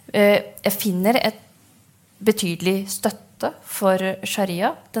jeg finner et betydelig støtte for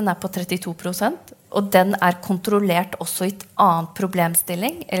sharia. Den på 32%, og den kontrollert også i et annet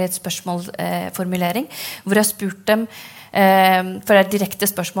problemstilling, eller et spørsmålsformulering, hvor jeg spurt dem, for det direkte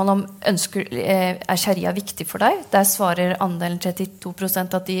spørsmål om sharia viktig for deg. Der svarer andelen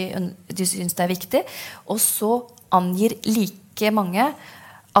 32% at de synes det viktig. Og så angir like mange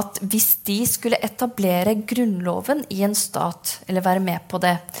at hvis de skulle etablere grunnloven i en stat, eller være med på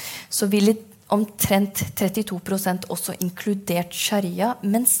det, så ville omtrent 32% også inkludert sharia,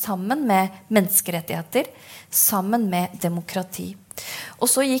 men sammen med menneskerettigheter, sammen med demokrati.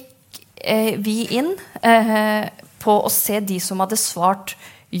 Og så gikk vi inn på å se de som hadde svart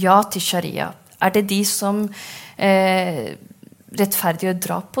ja til sharia. det de som rettferdiggjør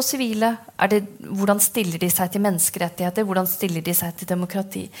drap på sivile? Hvordan stiller de seg til menneskerettigheter? Hvordan stiller de seg til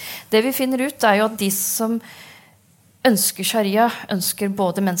demokrati? Det vi finner ut jo at de som ønsker sharia, ønsker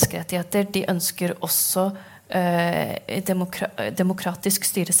både menneskerettigheter, de ønsker også demokratisk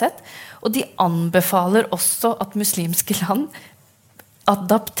styresett, og de anbefaler også at muslimske land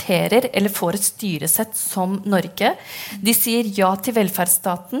adapterer eller får et styresett som Norge. De sier ja til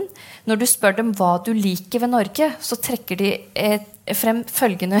velferdsstaten. Når du spør dem hva du liker ved Norge, så trekker de frem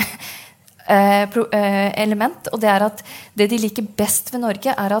følgende element, og det at det de liker best ved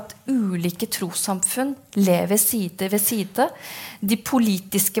Norge at ulike trossamfunn lever side ved side. De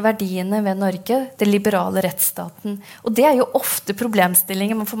politiske verdiene ved Norge, det liberale rettsstaten. Og det jo ofte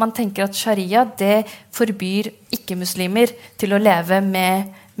problemstillingen, for man tenker at sharia, det forbyr ikke-muslimer til å leve med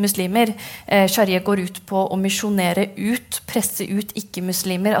muslimer. Sharia går ut på å misjonere ut, presse ut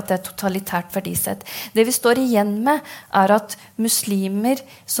ikke-muslimer, at det totalitært verdisett. Det vi står igjen med at muslimer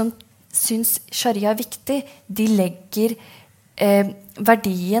som syns sharia viktig, de legger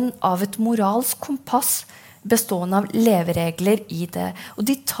verdien av et moralsk kompass bestående av leveregler i det. Og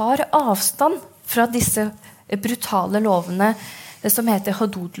de tar avstand fra disse brutale lovene som heter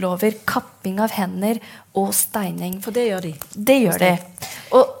hudud-lover, kapping av hender og steining. For det gjør de. Det gjør de.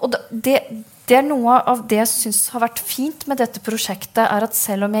 Og det noe av det jeg synes har vært fint med dette prosjektet, at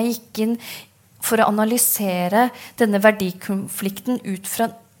selv om jeg gikk inn for å analysere denne verdikonflikten ut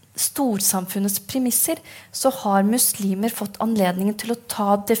fra storsamfunnets premisser, så har muslimer fått anledningen til å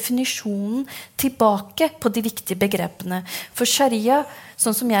ta definisjonen tilbake på de viktige begrepene. For sharia,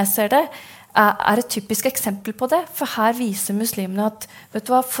 sånn som jeg ser det, et typisk eksempel på det. For her viser muslimene at, vet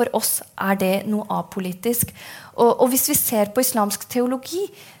du hva, for oss det noe apolitisk. Og hvis vi ser på islamsk teologi,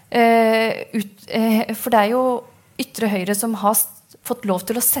 for det jo ytre høyre som har fått lov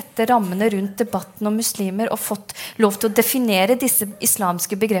til å sette rammene rundt debatten om muslimer og fått lov til å definere disse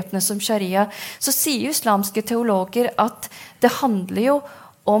islamske begrepene som sharia, så sier jo islamske teologer at det handler jo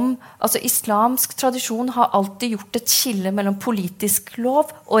om, altså islamsk tradisjon har alltid gjort et skille mellom politisk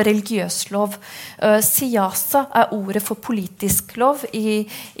lov og religiøs lov. Siyasa ordet for politisk lov i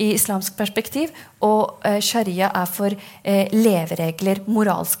islamsk perspektiv, og sharia for leveregler,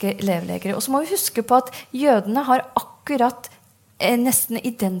 moralske leveregler. Og så må vi huske på at jødene har akkurat nesten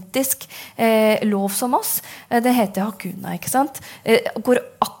identisk lov som oss. Det heter hakuna, ikke sant? Går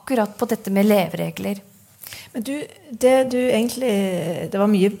akkurat på dette med leveregler. Men det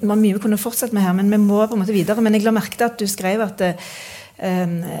var mye vi kunne fortsette med her, men vi må på en måte videre. Men jeg la merke til at du skrev at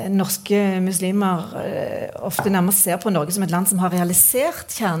norske muslimer ofte nærmest ser på Norge som et land som har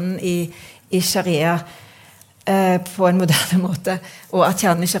realisert kjernen i sharia på en moderne måte, og at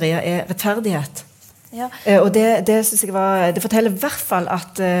kjernen i sharia rettferdighet. Ja. Og det synes jeg det forteller i hvert fall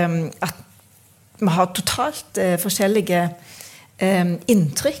at vi har totalt forskjellige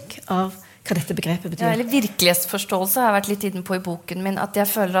inntrykk av hva dette begrepet betyr. Eller virkelighetsforståelse har jeg vært litt inne på i boken min, at jeg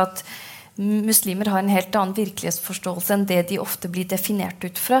føler at muslimer har en helt annen virkelighetsforståelse enn det de ofte blir definert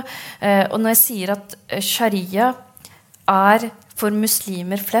ut fra. Og når jeg sier at sharia for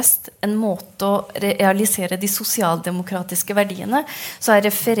muslimer flest en måte å realisere de sosialdemokratiske verdiene, så har jeg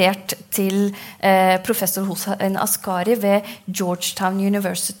referert til professor Hossein Askari ved Georgetown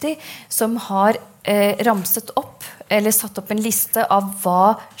University, som har ramset opp eller satt opp en liste av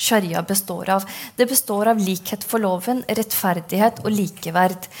hva sharia består av. Det består av likhet for loven, rettferdighet og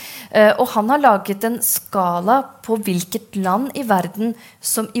likeverd. Og han har laget en skala på hvilket land i verden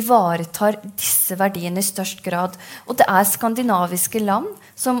som ivaretar disse verdiene i størst grad. Og det skandinaviske land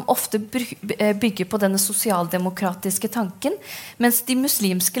som ofte bygger på denne sosialdemokratiske tanken, mens de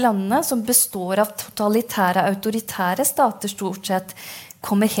muslimske landene som består av totalitære, autoritære stater stort sett,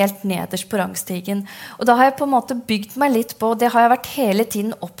 kommer helt nederst på rangstigen. Og da har jeg på en måte bygd meg litt på, og det har jeg vært hele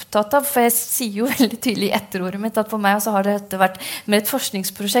tiden opptatt av, for jeg sier jo veldig tydelig i etterordet mitt at for meg så har dette vært med et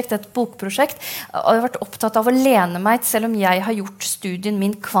forskningsprosjekt, et bokprosjekt, og jeg har vært opptatt av å lene meg, selv om jeg har gjort studien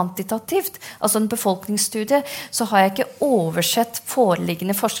min kvantitativt, altså en befolkningsstudie, så har jeg ikke oversett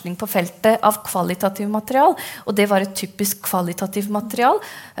foreliggende forskning på feltet av kvalitativ material, og det var et typisk kvalitativ material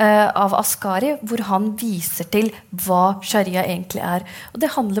av Askari, hvor han viser til hva sharia egentlig Og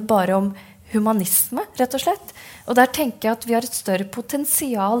det handler bare om humanisme, rett og slett. Og der tenker jeg at vi har et større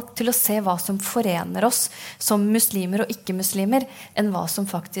potensial til å se hva som forener oss som muslimer og ikke-muslimer, enn hva som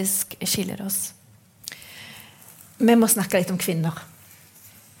faktisk skiller oss. Vi må snakke litt om kvinner.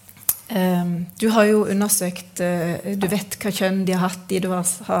 Du har jo undersøkt, du vet hva kjønn de har hatt, de du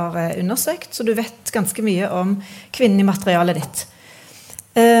har undersøkt, så du vet ganske mye om kvinnen i materialet ditt.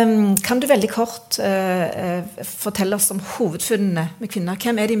 Kan du veldig kort fortelle oss om hovedfunnene med kvinner?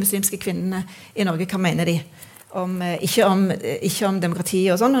 Hvem de muslimske kvinnene i Norge? Hva mener de? Ikke om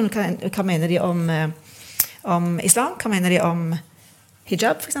demokrati og sånn, men hva mener de om islam? Hva mener de om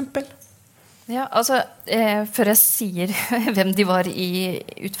hijab, for eksempel? Ja, altså, før jeg sier hvem de var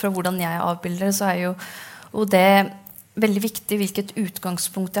ut fra hvordan jeg avbilder, så jo det veldig viktig hvilket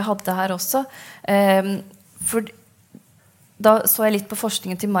utgangspunkt jeg hadde her også. For da så jeg litt på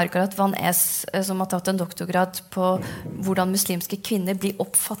forskningen til Margaret Van Es, som har tatt en doktorgrad på hvordan muslimske kvinner blir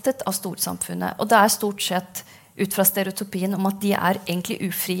oppfattet av storsamfunnet. Og det stort sett ut fra stereotypien om at de egentlig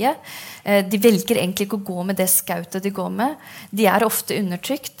ufrie. De velger egentlig ikke å gå med det skautet de går med. De ofte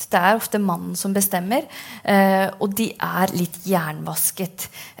undertrykt. Det ofte mannen som bestemmer. Og de litt jernvasket,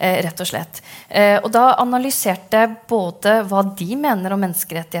 rett og slett. Og da analyserte jeg både hva de mener om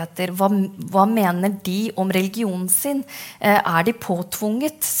menneskerettigheter, hva mener de om religionen sin? De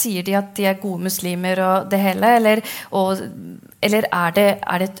påtvunget? Sier de at de gode muslimer og det hele? Eller det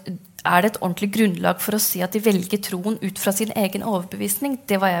et ordentlig grunnlag for å si at de velger troen ut fra sin egen overbevisning?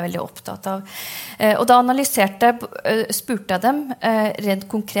 Det var jeg veldig opptatt av. Og da spurte jeg dem rent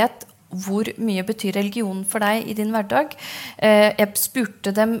konkret, hvor mye betyr religionen for deg i din hverdag? Jeg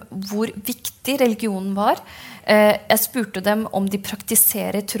spurte dem hvor viktig religionen var. Jeg spurte dem om de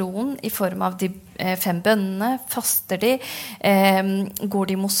praktiserer troen i form av de 5 bønnene. Faster de? Går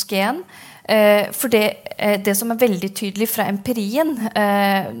de i moskeen? For det som veldig tydelig fra empirien,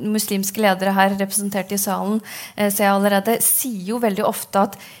 muslimske ledere her representert i salen, ser jeg allerede, sier jo veldig ofte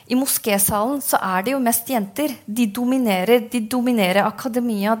at i moskésalen så det jo mest jenter. De dominerer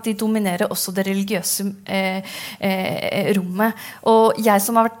akademia, de dominerer også det religiøse rommet. Og jeg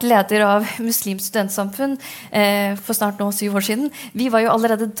som har vært leder av muslimsk studentsamfunn for snart nå 7 år siden, vi var jo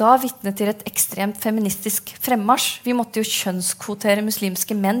allerede da vitne til et ekstremt feministisk fremmarsj. Vi måtte jo kjønnskvotere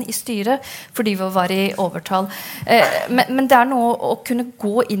muslimske menn i styret, fordi vi var i overtall. Men det noe å kunne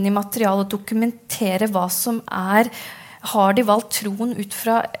gå inn i materialet og dokumentere hva som har de valgt troen ut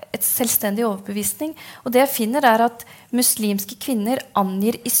fra et selvstendig overbevisning. Og det jeg finner at muslimske kvinner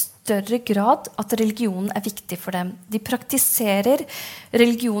angir i større grad at religionen viktig for dem. De praktiserer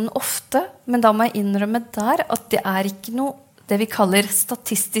religionen ofte, men da må jeg innrømme der at det ikke noe det vi kaller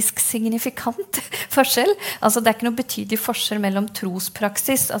statistisk signifikant forskjell. Altså det ikke noe betydelig forskjell mellom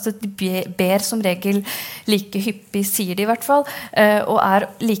trospraksis, altså de ber som regel like hyppig, sier de i hvert fall, og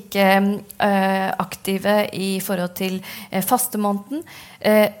like aktive i forhold til fastemåneden.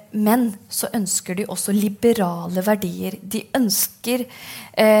 Men så ønsker de også liberale verdier. De ønsker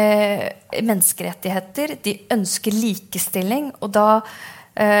menneskerettigheter, de ønsker likestilling, og da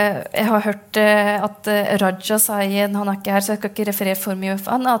jeg har hørt at Raja sa igjen, han ikke her, så jeg skal ikke referere for mye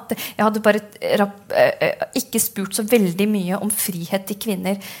for han, at jeg hadde bare ikke spurt så veldig mye om frihet til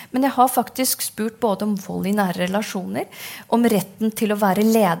kvinner, men jeg har faktisk spurt både om vold i nære relasjoner, om retten til å være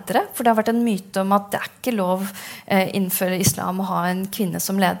ledere, for det har vært en myte om at det ikke lov innenfor islam å ha en kvinne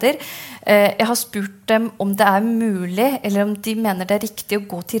som leder. Jeg har spurt dem om det mulig, eller om de mener det riktig å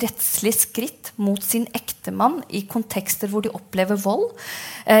gå til rettslig skritt mot sin ektemann i kontekster hvor de opplever vold.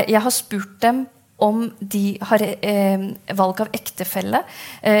 Jeg har spurt dem om de har valg av ektefelle,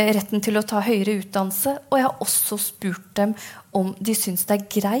 retten til å ta høyere utdannelse, og jeg har også spurt dem om de synes det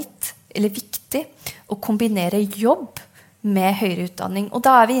greit eller viktig å kombinere jobb med høyere utdanning. Og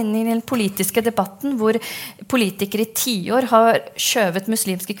da vi inne i den politiske debatten hvor politikere i 10 år har skjøvet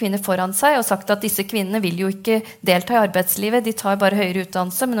muslimske kvinner foran seg og sagt at disse kvinnene vil jo ikke delta i arbeidslivet, de tar bare høyere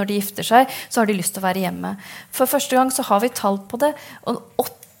utdannelse, men når de gifter seg, så har de lyst til å være hjemme. For første gang så har vi tall på det, og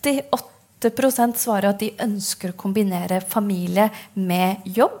 88% svarer at de ønsker å kombinere familie med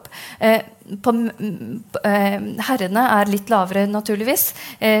jobb. Herrene litt lavere naturligvis,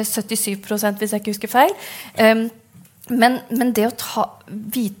 77% hvis jeg ikke husker feil. Men det å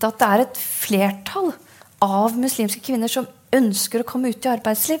vite at det et flertall av muslimske kvinner som ønsker å komme ut i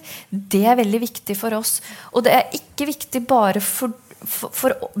arbeidsliv, det veldig viktig for oss. Og det ikke viktig bare for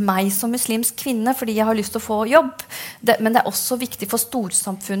meg som muslimsk kvinne, fordi jeg har lyst til å få jobb, men det også viktig for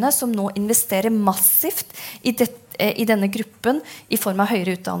storsamfunnet, som nå investerer massivt i denne gruppen i form av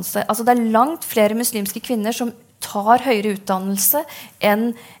høyere utdannelse. Altså det langt flere muslimske kvinner som tar høyere utdannelse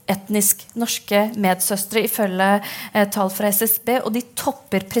enn etnisk norske medsøstre ifølge tall fra SSB, og de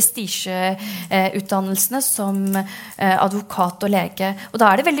topper prestisjeutdannelsene som advokat og lege. Og da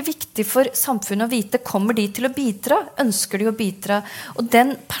det veldig viktig for samfunnet å vite, kommer de til å bidra? Ønsker de å bidra? Og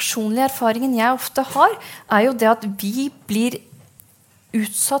den personlige erfaringen jeg ofte har, jo det at vi blir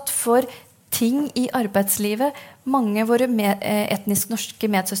utsatt for ting i arbeidslivet mange våre etnisk norske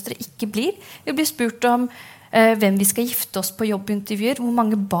medsøstre ikke blir. Vi blir spurt om hvem vi skal gifte oss på jobbintervjuer, hvor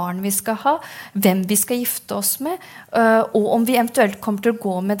mange barn vi skal ha, hvem vi skal gifte oss med, og om vi eventuelt kommer til å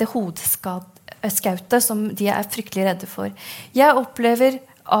gå med det hodeskautet som de fryktelig redde for. Jeg opplever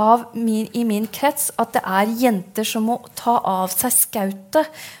i min krets at det jenter som må ta av seg skautet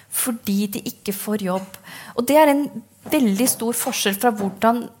fordi de ikke får jobb. Og det en veldig stor forskjell fra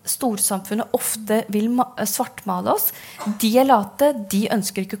hvordan storsamfunnet ofte vil svartmale oss. De late, de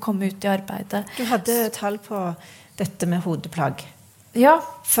ønsker ikke å komme ut i arbeidet. Du hadde tall på dette med hodeplagg. Ja.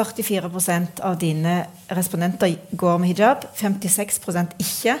 44% av dine respondenter går med hijab, 56%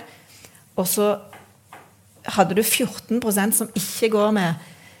 ikke. Og så hadde du 14% som ikke går med,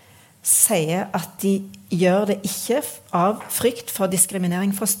 sier at de gjør det ikke av frykt for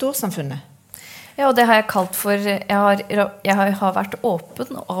diskriminering fra storsamfunnet. Ja, og det har jeg kalt for jeg har vært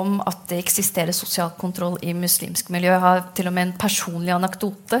åpen om at det eksisterer sosial kontroll i muslimsk miljø. Jeg har til og med en personlig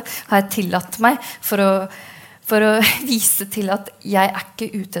anekdote har jeg tillatt meg for å vise til at jeg ikke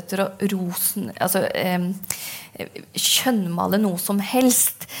ute etter å kjønnmale noe som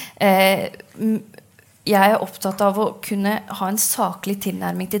helst. Jeg opptatt av å kunne ha en saklig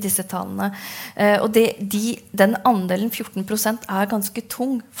tilnærming til disse tallene. Og den andelen 14% ganske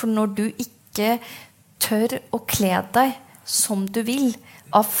tung, for når du ikke tør å kle deg som du vil,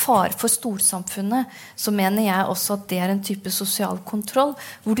 av fare for storsamfunnet, så mener jeg også at det en type sosial kontroll,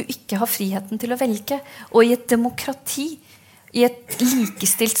 hvor du ikke har friheten til å velge. Og i et demokrati, i et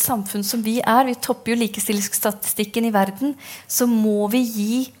likestilt samfunn som vi topper jo likestillingsstatistikken i verden, så må vi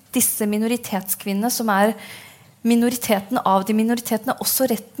gi disse minoritetskvinnene, som minoriteten av de minoritetene, også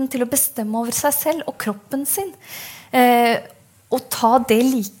retten til å bestemme over seg selv og kroppen sin. Og ta det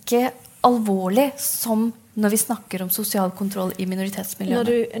like alvorlig som når vi snakker om sosial kontroll i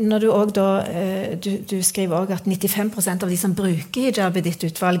minoritetsmiljøene. Når du også da, du skriver også at 95% av de som bruker hijab i ditt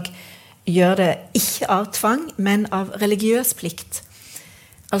utvalg, gjør det ikke av tvang, men av religiøs plikt.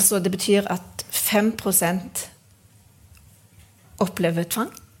 Altså det betyr at 5% opplever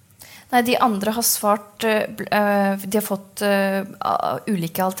tvang. Nei, de andre har svart, de har fått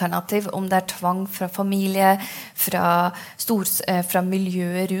ulike alternativ, om det tvang fra familie, fra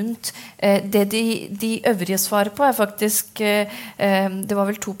miljøet rundt. Det de øvrige svarer på faktisk, det var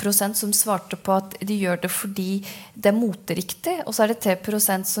vel 2% som svarte på at de gjør det fordi det moteriktig, og så det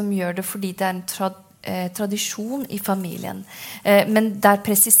 3% som gjør det fordi det en tradisjon i familien. Men der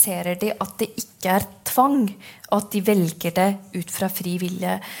presiserer de at det ikke tvang, og at de velger det ut fra fri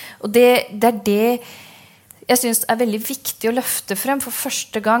vilje. Og det det jeg synes veldig viktig å løfte frem. For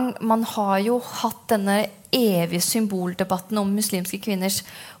første gang, man har jo hatt denne evige symboldebatten om muslimske kvinners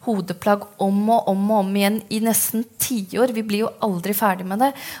hodeplagg om og om igjen i nesten 10 år. Vi blir jo aldri ferdig med det.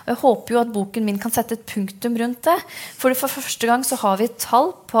 Og jeg håper jo at boken min kan sette et punktum rundt det. For første gang så har vi et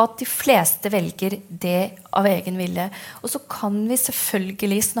tall på at de fleste velger det av egen vilje. Og så kan vi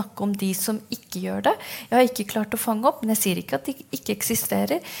selvfølgelig snakke om de som ikke gjør det. Jeg har ikke klart å fange opp, men jeg sier ikke at de ikke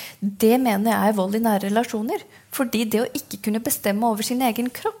eksisterer. Det mener jeg vold i nære relasjoner. Fordi det å ikke kunne bestemme over sin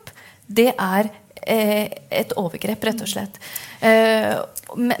egen kropp, det et overgrep, rett og slett.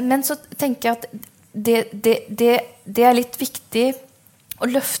 Men så tenker jeg at det litt viktig å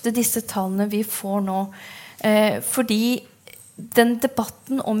løfte disse tallene vi får nå. Fordi den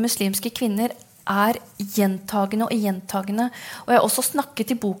debatten om muslimske kvinner gjentagende og gjentagende. Og jeg har også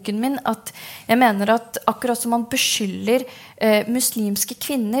snakket i boken min at jeg mener at akkurat som man beskylder muslimske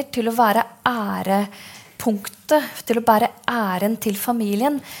kvinner til å være til å bære æren til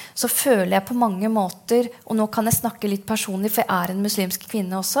familien, så føler jeg på mange måter, og nå kan jeg snakke litt personlig, for jeg en muslimsk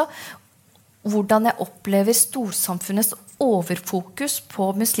kvinne også, hvordan jeg opplever storsamfunnets overfokus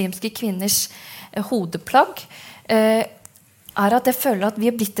på muslimske kvinners hodeplagg, at jeg føler at vi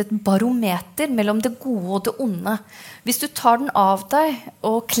blitt et barometer mellom det gode og det onde. Hvis du tar den av deg,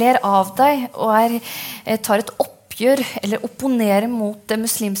 og kler av deg, og tar et oppgjør, eller opponerer mot det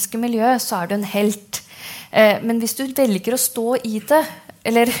muslimske miljøet, så du en helt. Men hvis du velger å stå i det,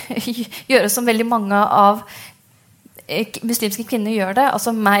 eller gjøre som veldig mange av muslimske kvinner gjør det,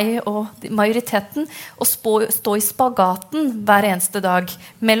 altså meg og majoriteten, å stå i spagaten hver eneste dag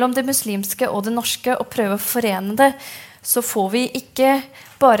mellom det muslimske og det norske, og prøve å forene det, så får vi ikke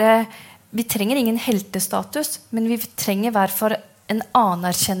bare, vi trenger ingen heltestatus, men vi trenger hver for en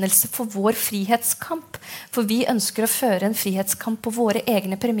anerkjennelse for vår frihetskamp. For vi ønsker å føre en frihetskamp på våre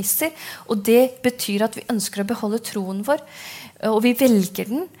egne premisser, og det betyr at vi ønsker å beholde troen vår, og vi velger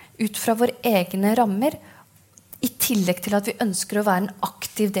den ut fra våre egne rammer, i tillegg til at vi ønsker å være en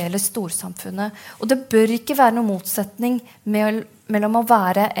aktiv del av storsamfunnet. Og det bør ikke være noen motsetning mellom å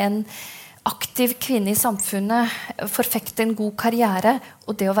være en aktiv kvinne i samfunnet, forfekte en god karriere,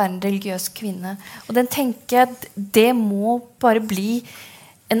 og det å være en religiøs kvinne. Og den tenker jeg, det må bare bli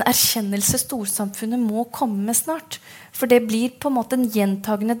en erkjennelse storsamfunnet må komme med snart. For det blir på en måte en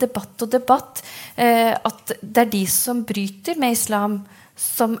gjentagende debatt, at det de som bryter med islam,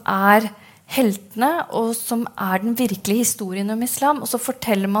 som heltene, og som den virkelige historien om islam. Og så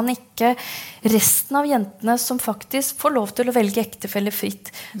forteller man ikke resten av jentene som faktisk får lov til å velge ektefelle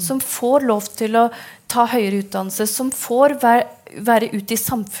fritt, som får lov til å ta høyere utdannelse, som får være ute i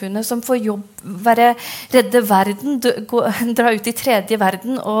samfunnet, som får jobb, redde verden, dra ut i tredje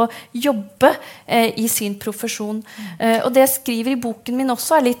verden og jobbe i sin profesjon. Og det jeg skriver i boken min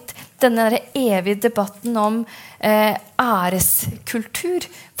også litt denne evige debatten om æreskultur.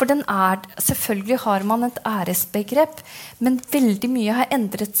 For selvfølgelig har man et æresbegrep, men veldig mye har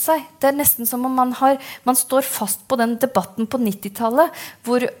endret seg. Det nesten som om man står fast på den debatten på 90-tallet,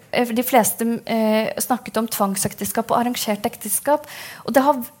 hvor de fleste snakket om tvangsekteskap og arrangert ekteskap. Og det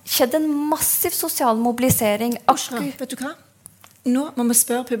har skjedd en massiv sosial mobilisering. Vet du hva? Nå må vi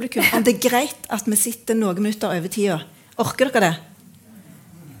spørre publikum om det greit at vi sitter noen minutter over tida. Orker dere det?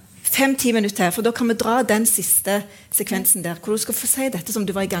 5-10 minutter her, for da kan vi dra den siste sekvensen der, hvor du skal få si dette som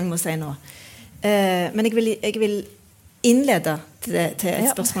du var i gang med å si nå. Men jeg vil innlede til et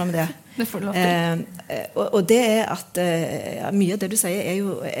spørsmål om det. Og det at mye av det du sier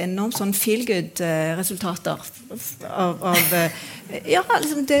jo enormt sånn feel-good-resultater av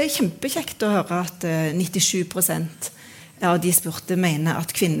liksom, det kjempekjekt å høre at 97% av de spurte mener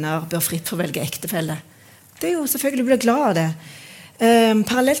at kvinner bør fritt få velge ektefelle. Det jo selvfølgelig, du blir glad av det.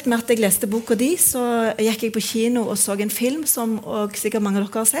 Parallelt med at jeg leste boka di, så gikk jeg på kino og så en film som og sikkert mange av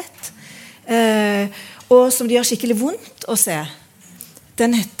dere har sett, og som det gjør skikkelig vondt å se.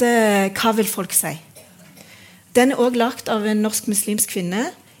 Den heter «Hva vil folk si?». Den også lagt av en norsk muslimsk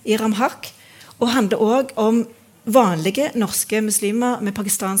kvinne, Iram Haq, og handler også om vanlige norske muslimer med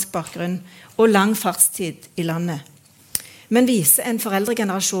pakistansk bakgrunn og lang fartstid i landet. Men viser en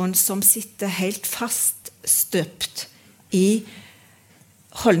foreldregenerasjon som sitter helt fast støpt i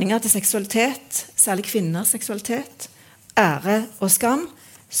holdninger til seksualitet, særlig kvinners seksualitet, ære og skam,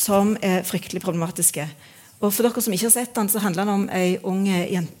 som fryktelig problematiske. Og for dere som ikke har sett den, så handler det om en ung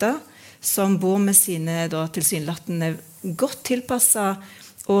jente som bor med sine tilsynelatende godt tilpasset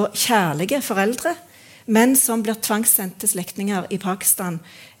og kjærlige foreldre, men som blir tvangssendt til slektninger i Pakistan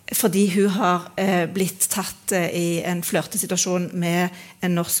fordi hun har blitt tatt i en flørtesituasjon med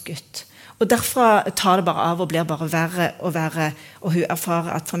en norsk gutt. Og derfra tar det bare av og blir bare verre og verre, og hun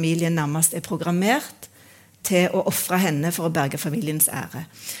erfarer at familien nærmest programmert til å offre henne for å berge familiens ære.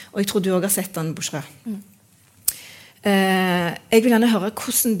 Og jeg tror du også har sett den, Bushra. Jeg vil gjerne høre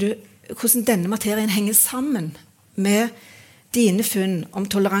hvordan denne materien henger sammen med dine funn om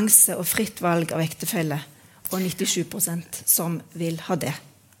toleranse og fritt valg av ektefelle, og 97% som vil ha det.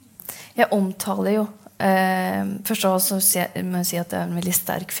 Jeg omtaler jo først så må jeg si at det en veldig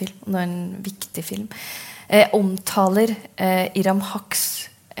sterk film, og det en viktig film. Omtaler Iram Haqs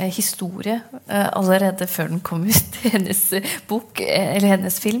historie allerede før den kom ut i hennes bok, eller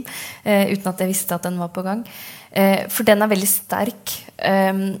hennes film, uten at jeg visste at den var på gang. For den veldig sterk.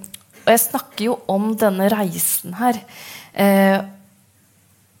 Og jeg snakker jo om denne reisen her.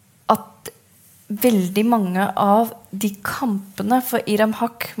 At veldig mange av de kampene for Iram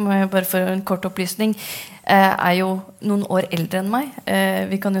Haq, må jeg bare for en kort opplysning, jo noen år eldre enn meg.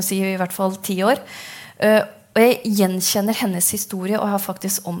 Vi kan jo si i hvert fall 10 år. Og jeg gjenkjenner hennes historie, og jeg har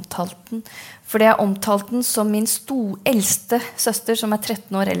faktisk omtalt den. For jeg har omtalt den som min eldste søster, som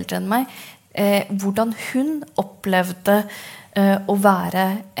 13 år eldre enn meg, hvordan hun opplevde å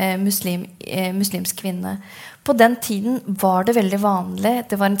være muslimsk kvinne. På den tiden var det veldig vanlig,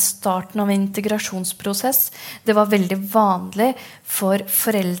 det var en starten av en integrasjonsprosess, det var veldig vanlig for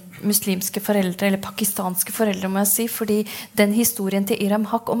muslimske foreldre, eller pakistanske foreldre må jeg si, fordi den historien til Iram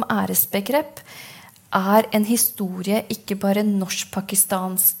Haq om æresbegrep en historie ikke bare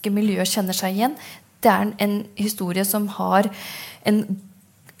norsk-pakistanske miljøer kjenner seg igjen, det en historie som har en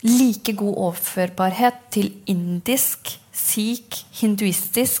like god overførbarhet til indisk, sikh,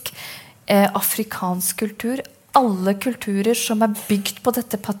 hinduistisk, afrikansk kultur, alle kulturer som bygd på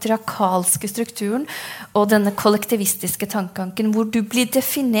dette patriarkalske strukturen og denne kollektivistiske tankeanken, hvor du blir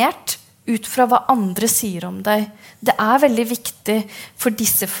definert ut fra hva andre sier om deg. Det veldig viktig for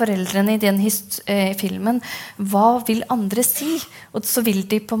disse foreldrene i den filmen. Hva vil andre si? Og så vil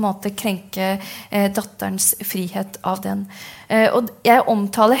de på en måte krenke datterens frihet av den. Og jeg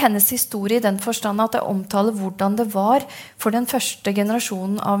omtaler hennes historie i den forstand at jeg omtaler hvordan det var for den første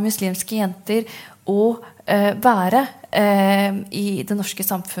generasjonen av muslimske jenter å være i det norske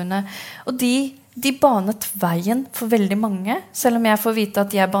samfunnet. Og de banet veien for veldig mange. Selv om jeg får vite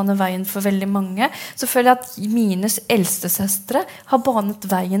at jeg baner veien for veldig mange, så føler jeg at mine eldste søstre har banet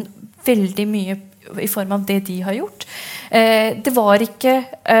veien veldig mye i form av det de har gjort. Det var ikke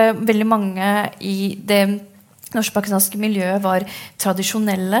veldig mange i det norsk-pakistanske miljøet var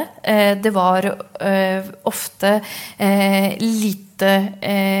tradisjonelle. Det var ofte lite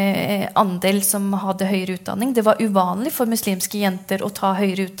andel som hadde høyere utdanning. Det var uvanlig for muslimske jenter å ta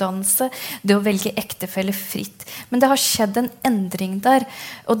høyere utdannelse, det å velge ektefelle fritt. Men det har skjedd en endring der.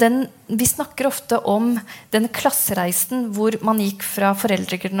 Og vi snakker ofte om den klassereisen hvor man gikk fra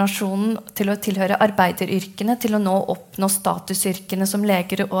foreldregenerasjonen til å tilhøre arbeideryrkene til å nå oppnå statusyrkene som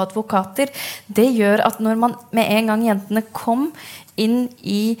leger og advokater. Det gjør at når man med en gang jentene kom inn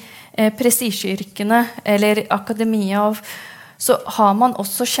i prestisjeyrkene eller akademia så har man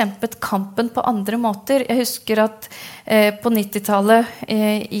også kjempet kampen på andre måter. Jeg husker at på 90-tallet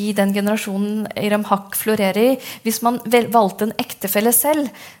i den generasjonen Iram Haq florerer i, hvis man valgte en ektefelle selv,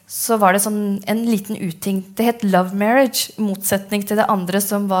 så var det sånn en liten uting. Det het love marriage, i motsetning til det andre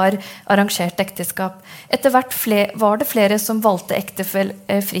som var arrangert ekteskap. Etter hvert var det flere som valgte ektefelle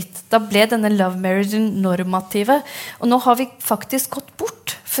fritt. Da ble denne love marriage normative. Og nå har vi faktisk gått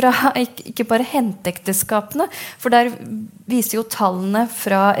bort fra ikke bare henteekteskapene, for der viser jo tallene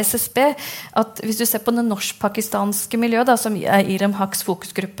fra SSB at hvis du ser på det norsk-pakistanske miljøet, da, som er Iram Haqs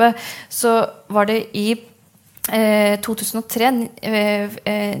fokusgruppe, så var det i 2003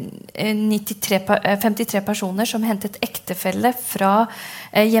 53 personer som hentet ektefelle fra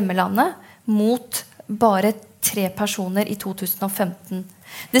hjemmelandet mot bare 3 personer i 2015.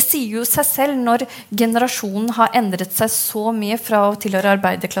 Det sier jo seg selv når generasjonen har endret seg så mye fra å tilhøre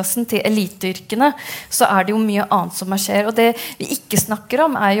arbeiderklassen til eliteyrkene, så er det jo mye annet som skjer. Og det vi ikke snakker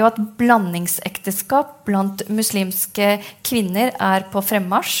om er jo at blandingsekteskap blant muslimske kvinner er på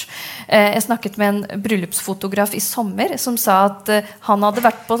fremmarsj. Jeg snakket med en bryllupsfotograf i sommer som sa at han hadde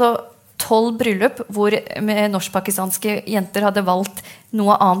vært på 12 bryllup hvor norsk-pakistanske jenter hadde valgt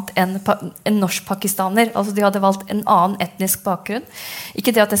noe annet enn norsk-pakistaner. Altså de hadde valgt en annen etnisk bakgrunn.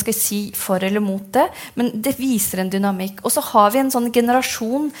 Ikke det at jeg skal si for eller mot det, men det viser en dynamikk. Og så har vi en sånn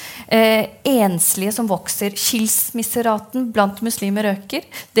generasjon enslige som vokser. Skilsmisseraten blant muslimer øker.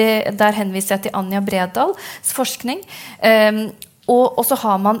 Der henviser jeg til Anja Bredals forskning. Og så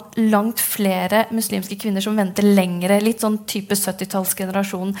har man langt flere muslimske kvinner som venter lengre, litt sånn type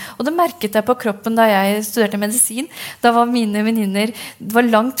 70-tallsgenerasjon. Og det merket jeg på kroppen da jeg studerte medisin. Da var mine venninner, det var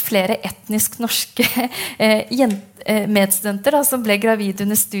langt flere etnisk norske medstudenter da, som ble gravide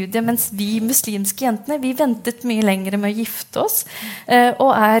under studiet, mens vi muslimske jentene, vi ventet mye lengre med å gifte oss, og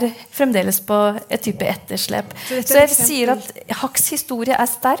er fremdeles på et type etterslep. Så jeg sier at Haqs historie er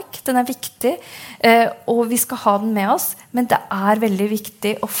sterk, den er viktig, og vi skal ha den med oss, men det er veldig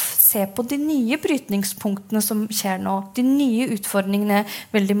viktig å se på de nye brytningspunktene som skjer nå, de nye utfordringene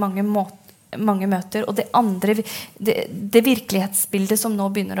veldig mange møter, og det virkelighetsbildet som nå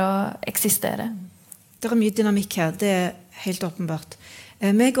begynner å eksistere. Det er mye dynamikk her, det er helt åpenbart.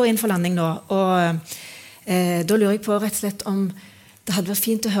 Vi går inn for landing nå, og da lurer jeg på rett og slett om det hadde vært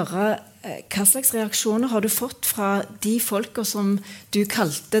fint å høre hva slags reaksjoner har du fått fra de folka som du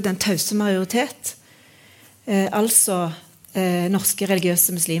kalte den tause majoritet, altså norske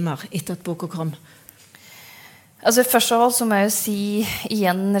religiøse muslimer, etter at boka kom? Altså først av alt så må jeg jo si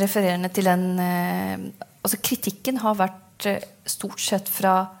igjen refererende til altså kritikken har vært stort sett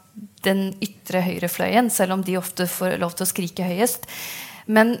fra den ytre høyrefløyen, selv om de ofte får lov til å skrike høyest.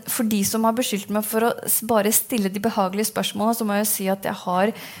 Men for de som har beskyldt meg for å bare stille de behagelige spørsmålene, så må jeg si at jeg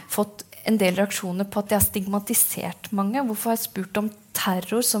har fått en del reaksjoner på at jeg har stigmatisert mange. Hvorfor har jeg spurt om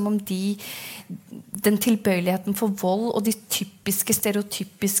terror, som om den tilbøyeligheten for vold og de typiske,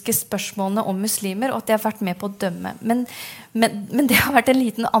 stereotypiske spørsmålene om muslimer, og at jeg har vært med på å dømme. Men det har vært en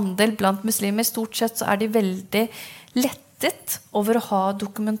liten andel blant muslimer. Stort sett så er de veldig lettet over å ha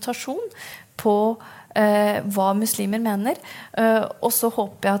dokumentasjon på hva muslimer mener. Og så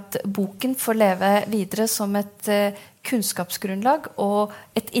håper jeg at boken får leve videre som et kunnskapsgrunnlag og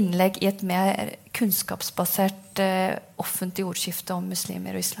et innlegg i et mer kunnskapsbasert offentlig ordskifte om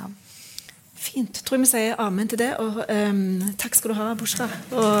muslimer og islam. Fint. Jeg tror vi sier amen til det, og takk skal du ha, Bushra.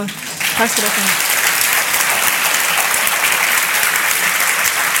 Og takk skal dere ha.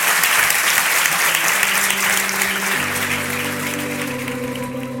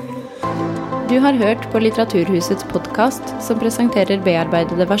 Du har hørt på Litteraturhusets podcast som presenterer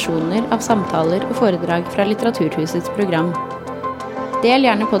bearbeidede versjoner av samtaler og foredrag fra Litteraturhusets program. Del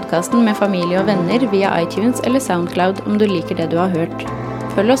gjerne podcasten med familie og venner via iTunes eller SoundCloud om du liker det du har hørt.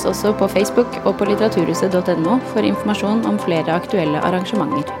 Følg oss også på Facebook og på litteraturhuset.no for informasjon om flere aktuelle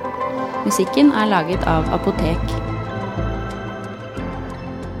arrangementer. Musikken er laget av Apotek.